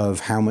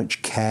of how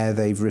much care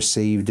they've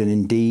received, and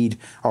indeed,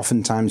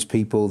 oftentimes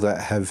people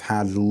that have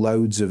had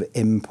loads of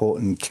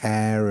input and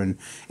care and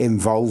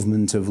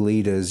involvement of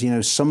leaders. You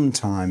know,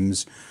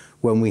 sometimes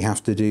when we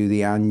have to do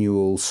the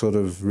annual sort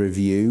of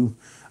review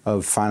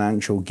of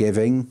financial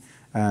giving,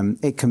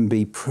 it can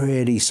be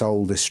pretty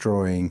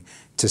soul-destroying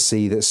to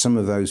see that some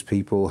of those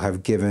people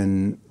have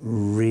given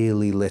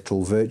really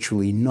little,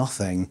 virtually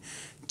nothing,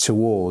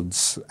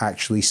 towards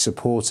actually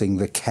supporting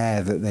the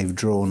care that they've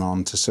drawn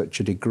on to such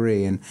a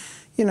degree. And,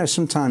 you know,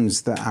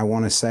 sometimes that I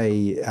want to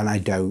say, and I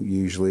don't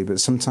usually,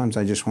 but sometimes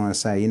I just want to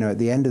say, you know, at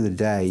the end of the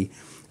day,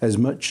 as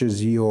much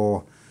as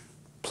your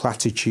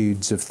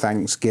platitudes of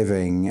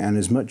thanksgiving and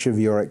as much of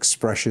your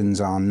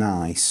expressions are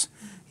nice,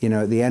 you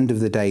know, at the end of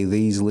the day,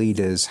 these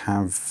leaders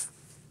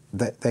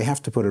they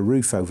have to put a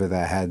roof over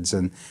their heads,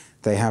 and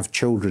they have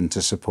children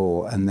to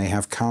support, and they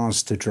have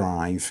cars to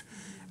drive.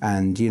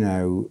 And, you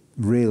know,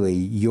 really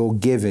your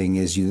giving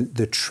is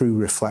the true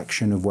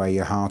reflection of where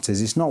your heart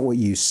is. It's not what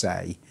you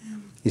say,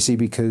 you see,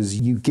 because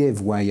you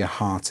give where your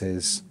heart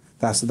is.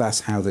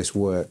 That's how this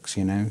works,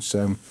 you know.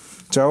 So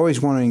I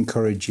always want to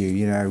encourage you,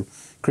 you know,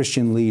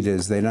 Christian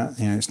leaders, they don't,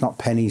 you know, it's not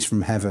pennies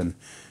from heaven.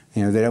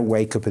 You know, they don't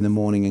wake up in the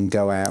morning and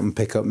go out and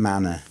pick up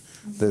manna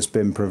that's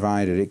been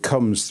provided. It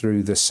comes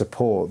through the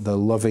support, the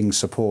loving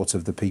support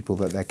of the people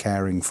that they're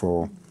caring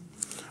for.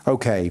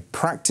 Okay,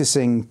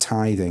 practicing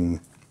tithing.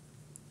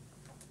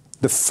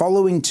 The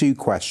following two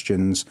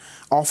questions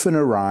often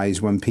arise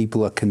when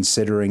people are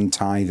considering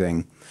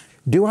tithing.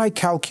 Do I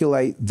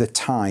calculate the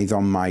tithe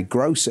on my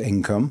gross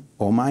income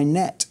or my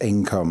net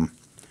income?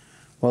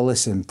 Well,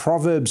 listen,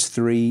 Proverbs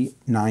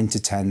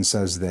 3:9-10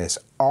 says this: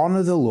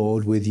 "Honor the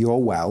Lord with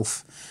your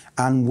wealth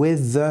and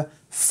with the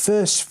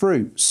first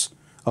fruits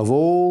of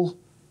all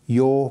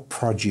your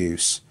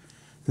produce.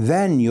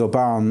 Then your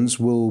barns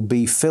will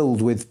be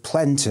filled with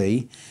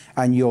plenty,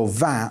 and your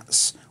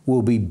vats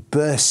will be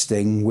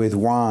bursting with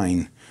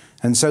wine."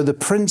 And so the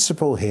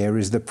principle here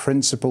is the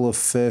principle of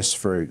first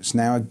fruits.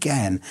 Now,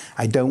 again,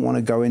 I don't want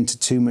to go into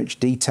too much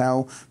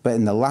detail, but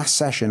in the last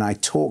session, I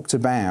talked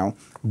about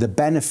the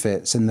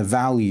benefits and the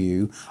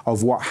value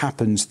of what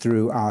happens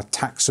through our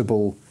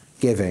taxable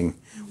giving.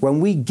 When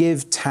we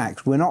give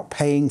tax, we're not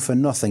paying for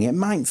nothing. It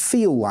might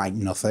feel like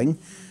nothing,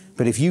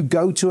 but if you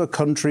go to a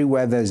country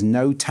where there's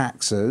no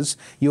taxes,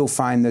 you'll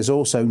find there's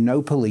also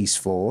no police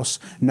force,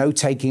 no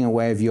taking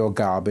away of your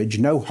garbage,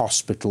 no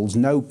hospitals,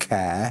 no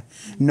care,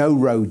 no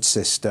road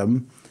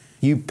system.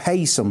 You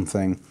pay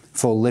something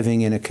for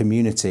living in a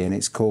community, and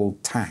it's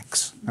called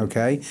tax,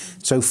 okay?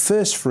 So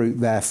first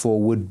fruit,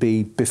 therefore, would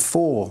be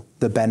before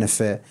the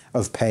benefit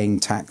of paying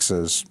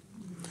taxes.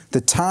 The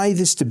tithe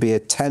is to be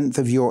 1/10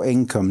 of your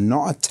income,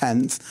 not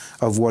 1/10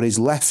 of what is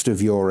left of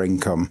your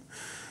income.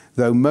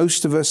 Though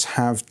most of us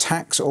have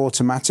tax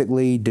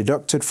automatically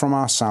deducted from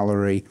our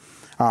salary,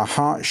 our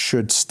heart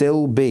should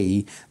still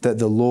be that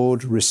the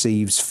Lord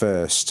receives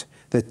first.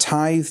 The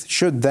tithe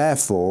should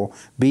therefore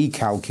be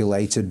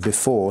calculated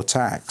before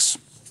tax.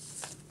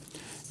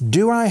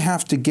 Do I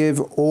have to give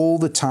all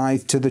the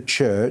tithe to the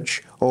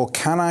church, or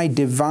can I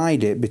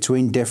divide it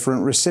between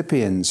different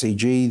recipients,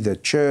 e.g. the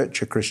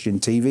church, a Christian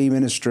TV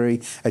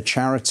ministry, a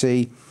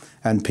charity,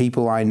 and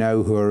people I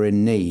know who are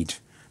in need?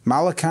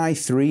 Malachi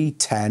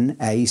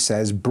 3:10a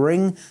says,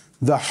 bring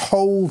the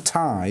whole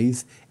tithe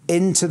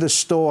into the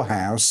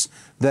storehouse,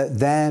 that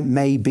there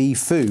may be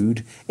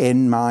food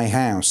in my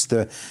house.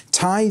 The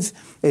tithe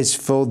is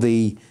for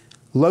the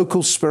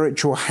local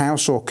spiritual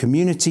house or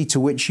community to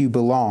which you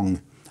belong.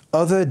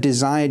 Other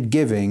desired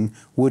giving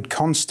would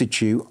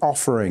constitute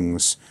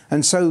offerings.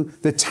 And so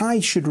the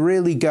tithe should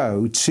really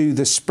go to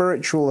the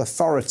spiritual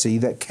authority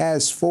that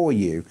cares for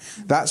you.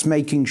 That's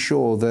making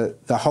sure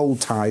that the whole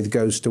tithe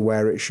goes to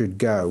where it should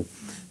go.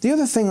 The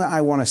other thing that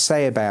I want to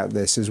say about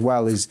this as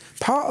well is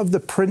part of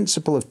the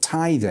principle of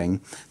tithing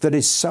that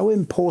is so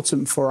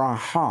important for our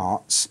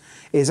hearts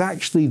is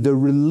actually the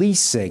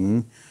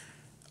releasing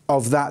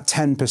of that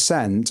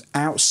 10%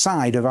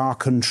 outside of our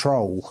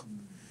control.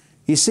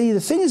 You see,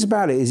 the thing is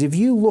about it is if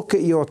you look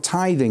at your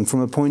tithing from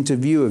a point of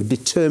view of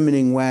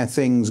determining where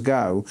things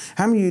go,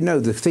 how many of you know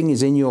the thing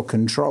is in your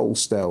control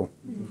still?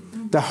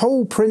 The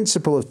whole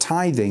principle of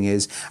tithing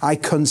is, I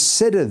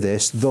consider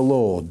this the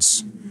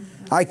Lord's.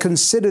 I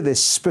consider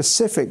this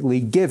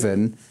specifically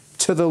given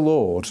to the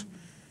Lord.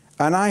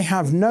 And I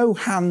have no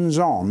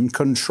hands-on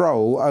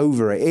control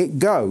over it. It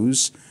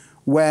goes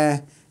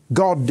where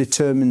God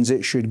determines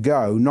it should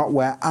go, not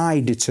where I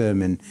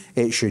determine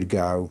it should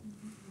go.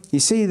 You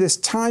see, there's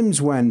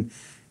times when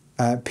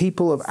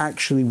people have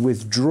actually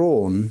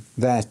withdrawn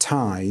their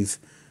tithe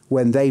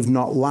when they've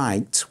not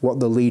liked what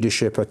the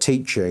leadership are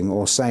teaching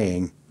or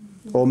saying,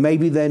 or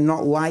maybe they're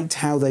not liked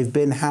how they've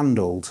been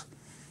handled.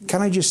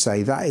 Can I just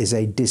say that is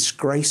a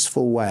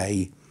disgraceful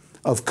way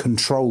of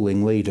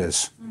controlling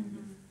leaders?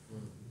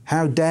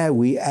 How dare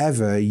we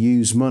ever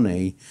use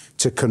money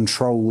to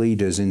control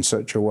leaders in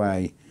such a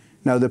way?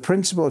 No, the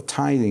principle of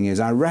tithing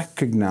is I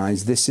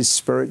recognize this is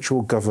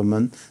spiritual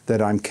government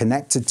that I'm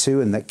connected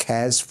to and that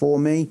cares for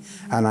me,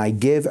 and I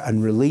give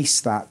and release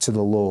that to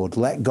the Lord.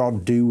 Let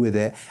God do with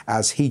it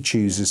as He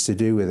chooses to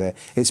do with it.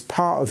 It's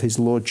part of His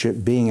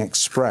Lordship being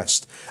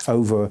expressed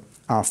over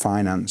our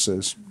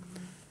finances.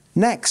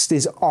 Next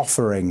is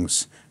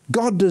offerings.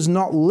 God does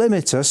not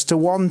limit us to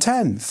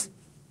 1/10.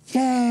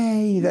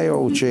 Yay, they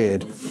all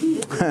cheered.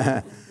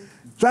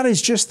 That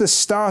is just the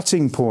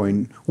starting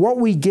point. What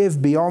we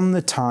give beyond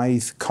the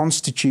tithe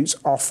constitutes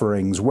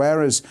offerings,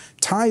 whereas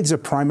tithes are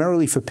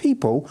primarily for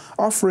people,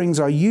 offerings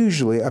are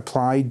usually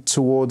applied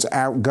towards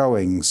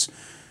outgoings.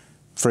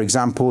 For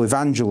example,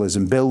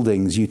 evangelism,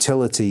 buildings,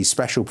 utilities,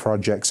 special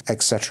projects,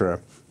 etc.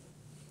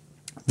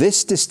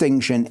 This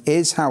distinction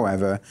is,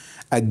 however,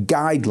 a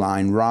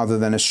guideline rather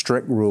than a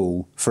strict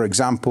rule. For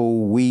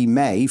example, we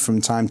may,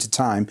 from time to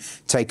time,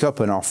 take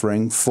up an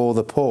offering for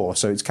the poor.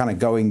 So it's kind of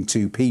going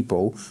to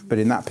people, but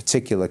in that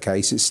particular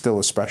case, it's still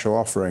a special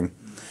offering.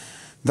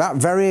 That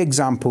very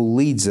example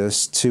leads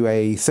us to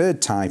a third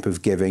type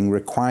of giving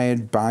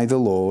required by the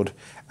Lord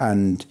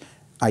and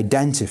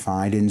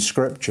identified in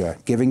Scripture,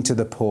 giving to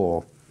the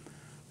poor.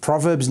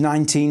 Proverbs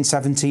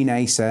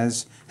 19:17a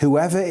says,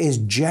 whoever is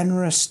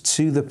generous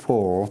to the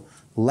poor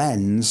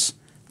lends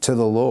to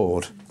the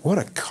Lord. What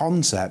a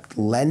concept,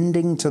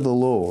 lending to the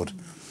Lord.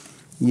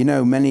 You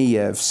know, many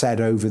have said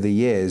over the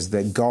years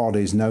that God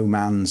is no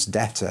man's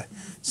debtor.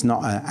 It's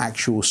not an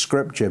actual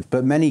scripture,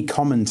 but many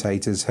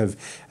commentators have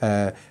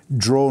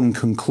drawn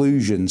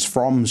conclusions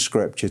from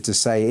Scripture to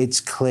say it's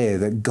clear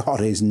that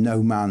God is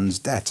no man's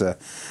debtor.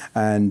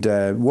 And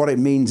what it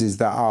means is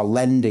that our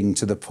lending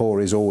to the poor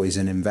is always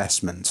an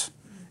investment.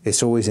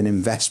 It's always an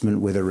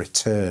investment with a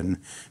return,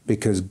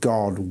 because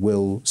God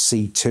will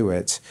see to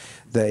it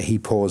that He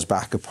pours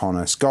back upon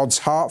us. God's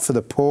heart for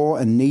the poor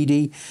and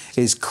needy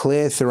is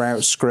clear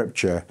throughout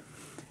Scripture.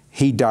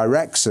 He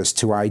directs us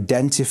to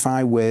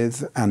identify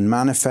with and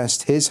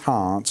manifest His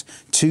heart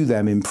to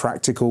them in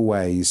practical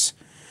ways.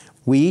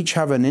 We each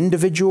have an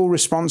individual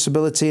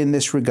responsibility in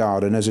this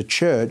regard, and as a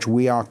church,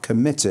 we are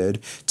committed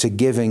to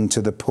giving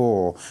to the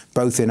poor,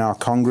 both in our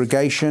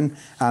congregation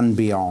and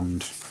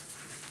beyond.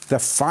 The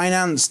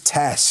finance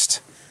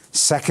test.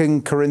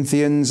 2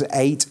 Corinthians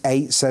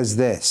 8:8 says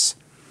this,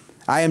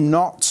 I am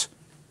not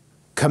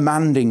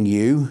commanding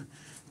you,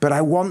 but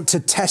I want to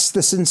test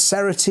the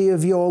sincerity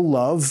of your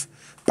love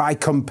by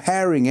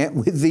comparing it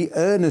with the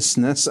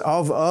earnestness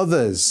of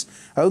others.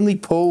 Only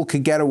Paul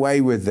could get away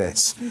with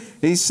this.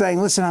 He's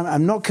saying, listen,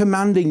 I'm not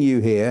commanding you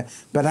here,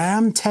 but I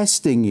am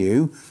testing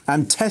you.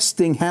 I'm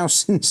testing how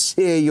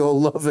sincere your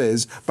love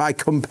is by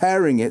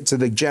comparing it to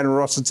the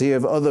generosity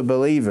of other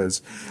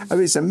believers. I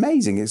mean, it's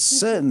amazing. It's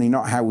certainly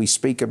not how we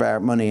speak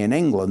about money in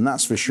England,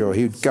 that's for sure.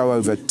 He'd go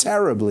over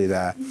terribly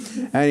there.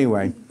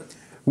 Anyway,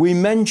 we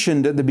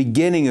mentioned at the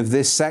beginning of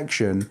this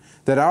section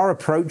that our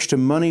approach to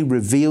money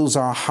reveals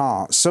our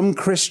heart. Some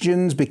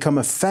Christians become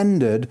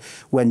offended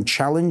when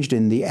challenged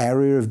in the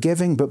area of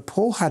giving, but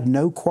Paul had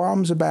no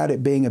qualms about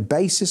it being a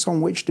basis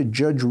on which to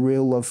judge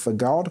real love for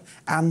God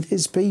and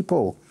his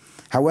people.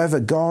 However,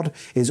 God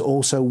is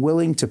also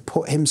willing to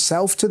put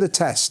himself to the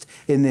test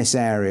in this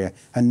area.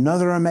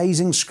 Another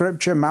amazing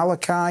scripture,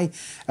 Malachi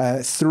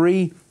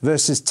 3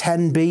 verses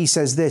 10b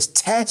says this,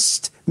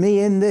 test me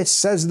in this,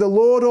 says the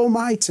Lord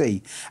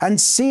Almighty,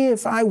 and see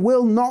if I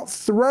will not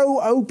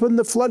throw open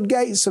the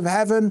floodgates of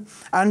heaven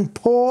and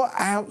pour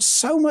out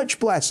so much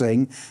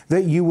blessing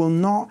that you will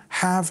not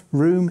have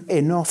room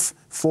enough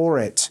for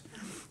it.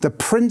 The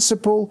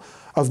principle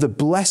of the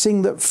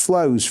blessing that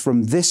flows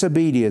from this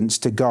obedience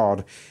to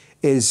God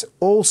is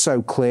also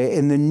clear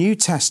in the New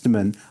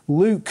Testament.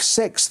 Luke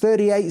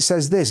 6:38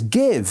 says this,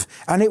 give,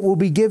 and it will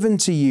be given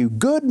to you.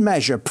 Good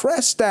measure,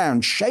 pressed down,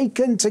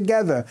 shaken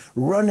together,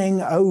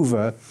 running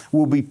over,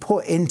 will be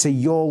put into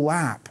your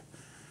lap.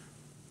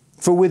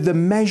 For with the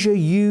measure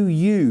you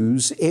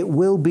use, it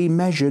will be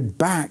measured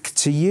back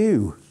to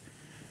you.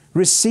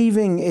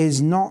 Receiving is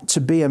not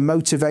to be a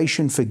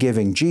motivation for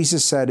giving.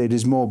 Jesus said it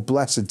is more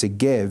blessed to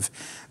give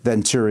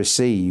than to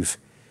receive.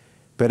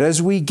 But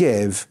as we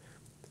give,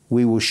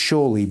 we will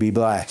surely be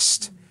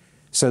blessed,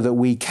 so that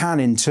we can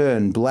in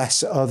turn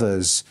bless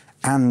others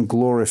and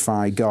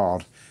glorify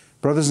God.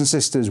 Brothers and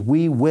sisters,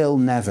 we will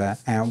never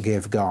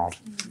outgive God.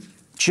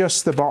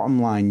 Just the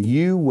bottom line,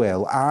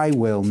 I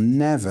will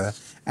never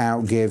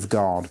outgive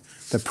God.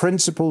 The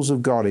principles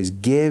of God is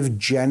give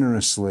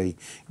generously,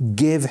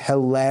 give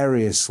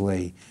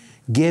hilariously,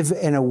 give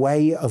in a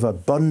way of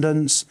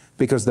abundance,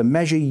 because the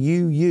measure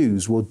you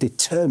use will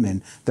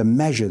determine the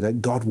measure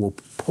that God will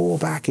pour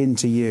back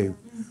into you.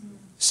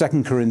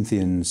 2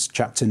 Corinthians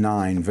chapter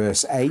 9,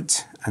 verse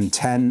 8 and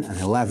 10 and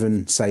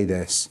 11 say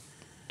this,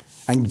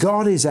 and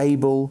God is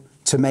able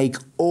to make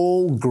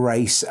all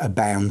grace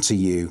abound to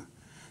you,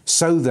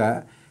 so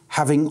that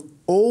having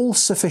all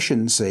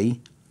sufficiency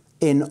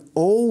in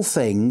all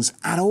things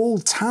at all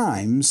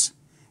times,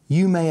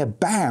 you may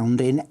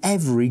abound in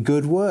every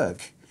good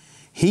work.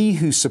 He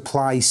who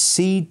supplies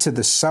seed to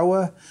the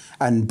sower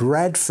and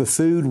bread for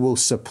food will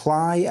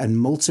supply and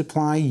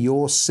multiply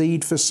your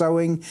seed for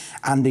sowing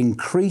and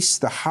increase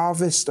the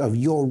harvest of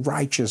your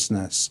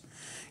righteousness.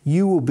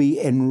 You will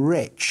be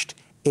enriched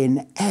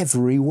in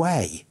every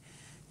way,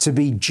 to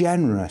be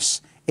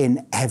generous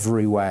in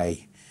every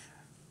way,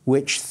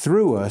 which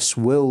through us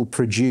will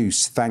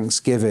produce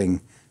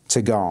thanksgiving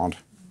to God.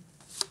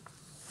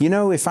 You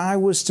know, if I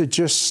was to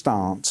just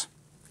start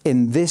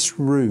in this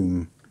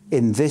room,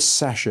 in this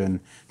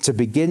session, to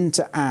begin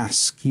to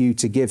ask you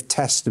to give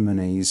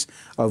testimonies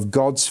of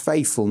God's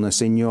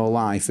faithfulness in your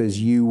life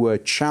as you were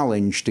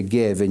challenged to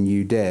give and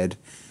you did,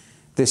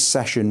 this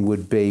session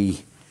would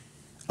be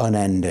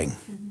unending.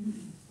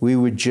 We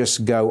would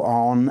just go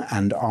on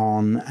and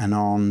on and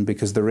on,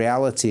 because the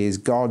reality is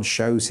God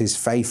shows his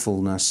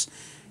faithfulness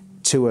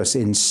to us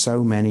in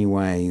so many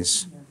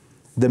ways.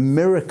 The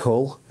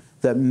miracle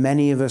that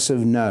many of us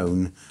have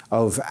known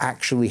of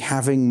actually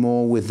having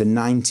more with the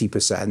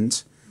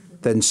 90%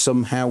 than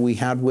somehow we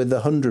had with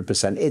the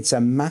 100%. It's a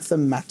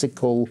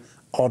mathematical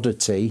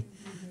oddity,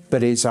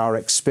 but it's our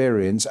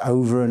experience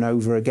over and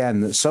over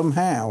again that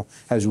somehow,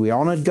 as we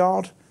honored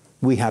God,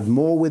 we had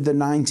more with the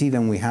 90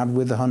 than we had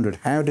with the 100.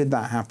 How did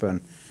that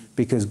happen?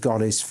 Because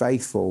God is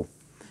faithful.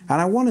 And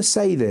I want to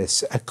say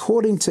this,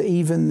 according to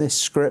even this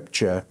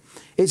scripture,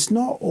 it's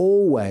not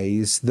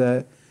always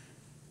that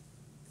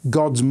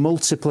God's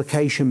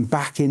multiplication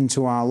back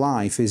into our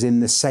life is in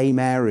the same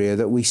area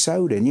that we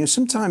sowed in. You know,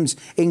 sometimes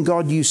in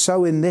God you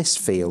sow in this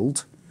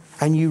field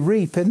and you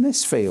reap in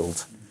this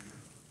field.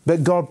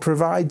 But God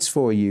provides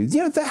for you.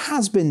 You know, there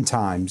has been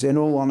times, in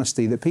all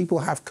honesty, that people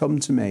have come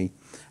to me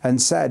and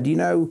said, you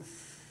know,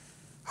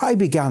 I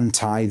began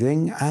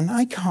tithing, and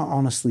I can't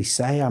honestly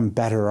say I'm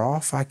better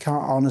off. I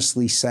can't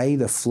honestly say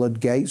the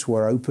floodgates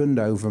were opened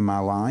over my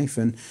life.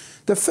 And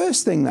the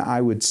first thing that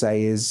I would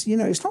say is,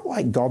 it's not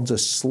like God's a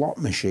slot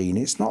machine.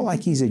 It's not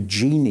like he's a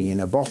genie in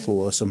a bottle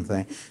or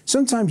something.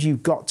 Sometimes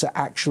you've got to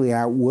actually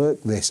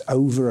outwork this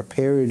over a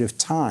period of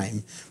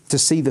time to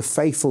see the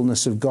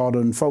faithfulness of God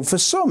unfold. For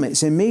some,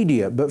 it's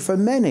immediate, but for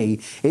many,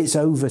 it's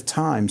over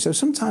time. So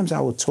sometimes I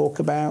will talk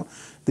about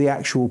the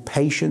actual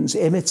patience,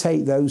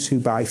 imitate those who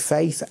by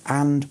faith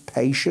and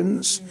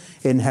patience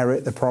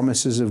inherit the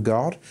promises of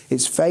God.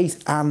 It's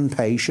faith and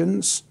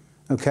patience,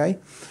 okay?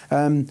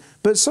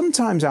 But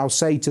sometimes I'll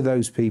say to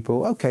those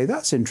people, okay,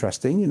 that's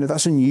interesting,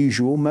 that's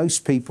unusual.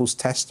 Most people's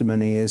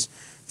testimony is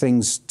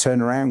things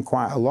turn around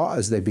quite a lot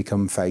as they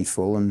become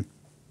faithful.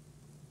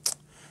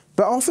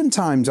 But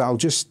oftentimes I'll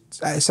just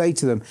say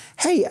to them,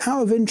 hey,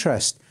 out of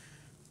interest,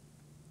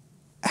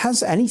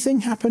 has anything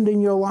happened in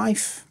your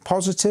life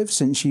positive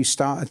since you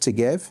started to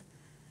give?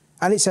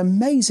 And it's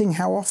amazing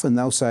how often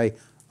they'll say,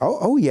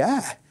 oh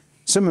yeah,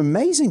 some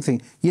amazing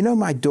thing.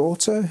 My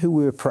daughter who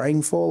we were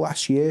praying for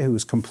last year, who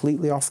was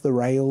completely off the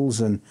rails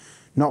and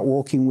not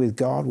walking with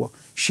God, well,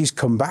 she's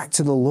come back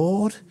to the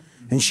Lord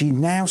and she's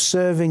now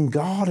serving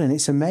God, and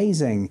it's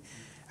amazing.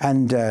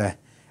 And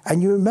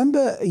you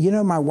remember,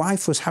 my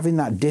wife was having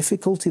that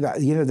difficulty, that,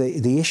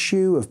 the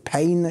issue of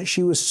pain that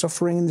she was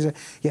suffering.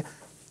 Yeah.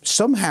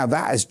 Somehow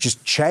that has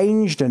just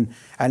changed, and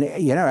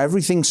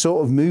everything's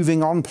sort of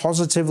moving on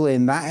positively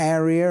in that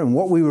area and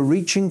what we were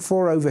reaching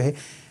for over here.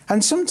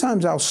 And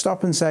sometimes I'll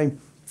stop and say,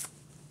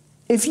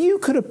 if you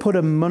could have put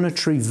a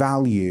monetary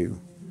value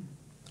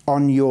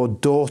on your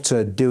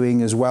daughter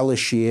doing as well as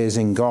she is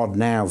in God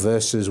now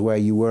versus where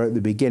you were at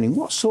the beginning,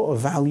 what sort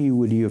of value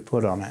would you have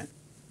put on it?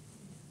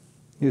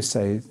 You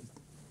say,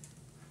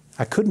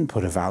 I couldn't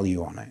put a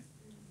value on it.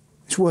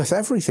 It's worth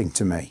everything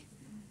to me.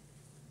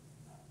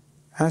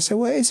 And I say,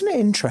 well, isn't it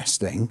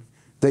interesting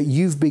that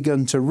you've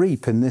begun to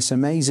reap in this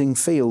amazing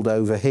field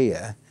over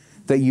here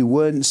that you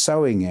weren't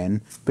sowing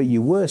in, but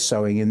you were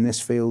sowing in this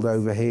field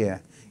over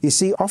here? You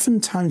see,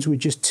 oftentimes we're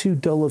just too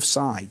dull of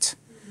sight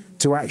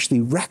to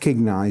actually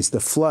recognize the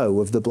flow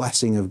of the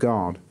blessing of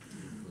God.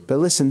 But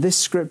listen, this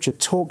scripture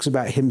talks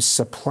about him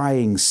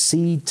supplying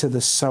seed to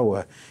the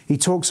sower. He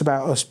talks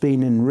about us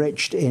being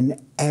enriched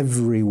in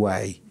every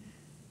way,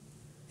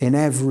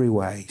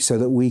 so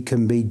that we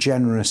can be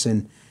generous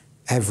in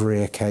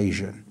every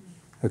occasion,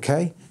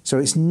 okay? So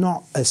it's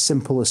not as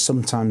simple as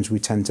sometimes we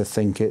tend to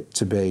think it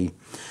to be.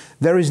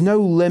 There is no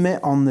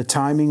limit on the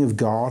timing of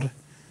God.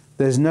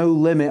 There's no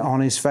limit on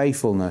his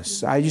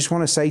faithfulness. I just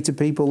want to say to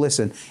people,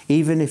 listen,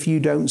 even if you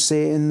don't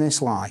see it in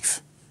this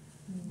life,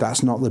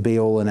 that's not the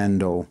be-all and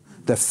end-all.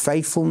 The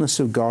faithfulness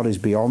of God is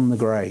beyond the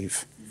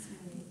grave.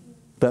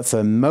 But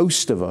for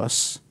most of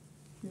us,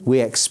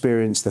 we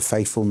experience the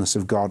faithfulness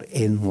of God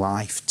in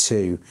life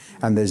too.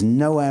 And there's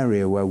no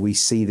area where we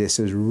see this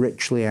as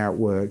richly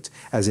outworked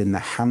as in the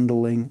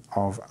handling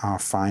of our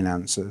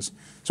finances.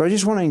 So I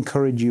just want to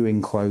encourage you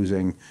in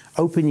closing,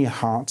 open your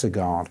heart to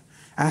God.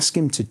 Ask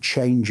him to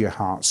change your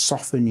heart,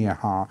 soften your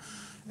heart,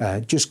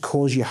 just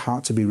cause your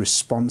heart to be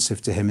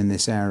responsive to him in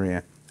this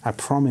area. I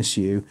promise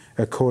you,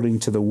 according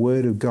to the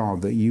word of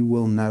God, that you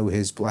will know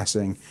his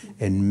blessing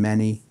in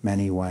many,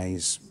 many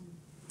ways.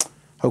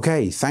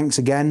 Okay, thanks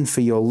again for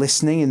your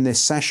listening in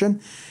this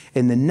session.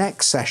 In the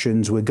next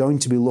sessions, we're going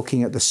to be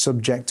looking at the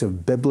subject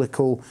of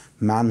biblical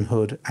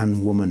manhood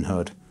and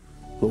womanhood.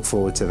 Look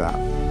forward to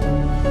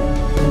that.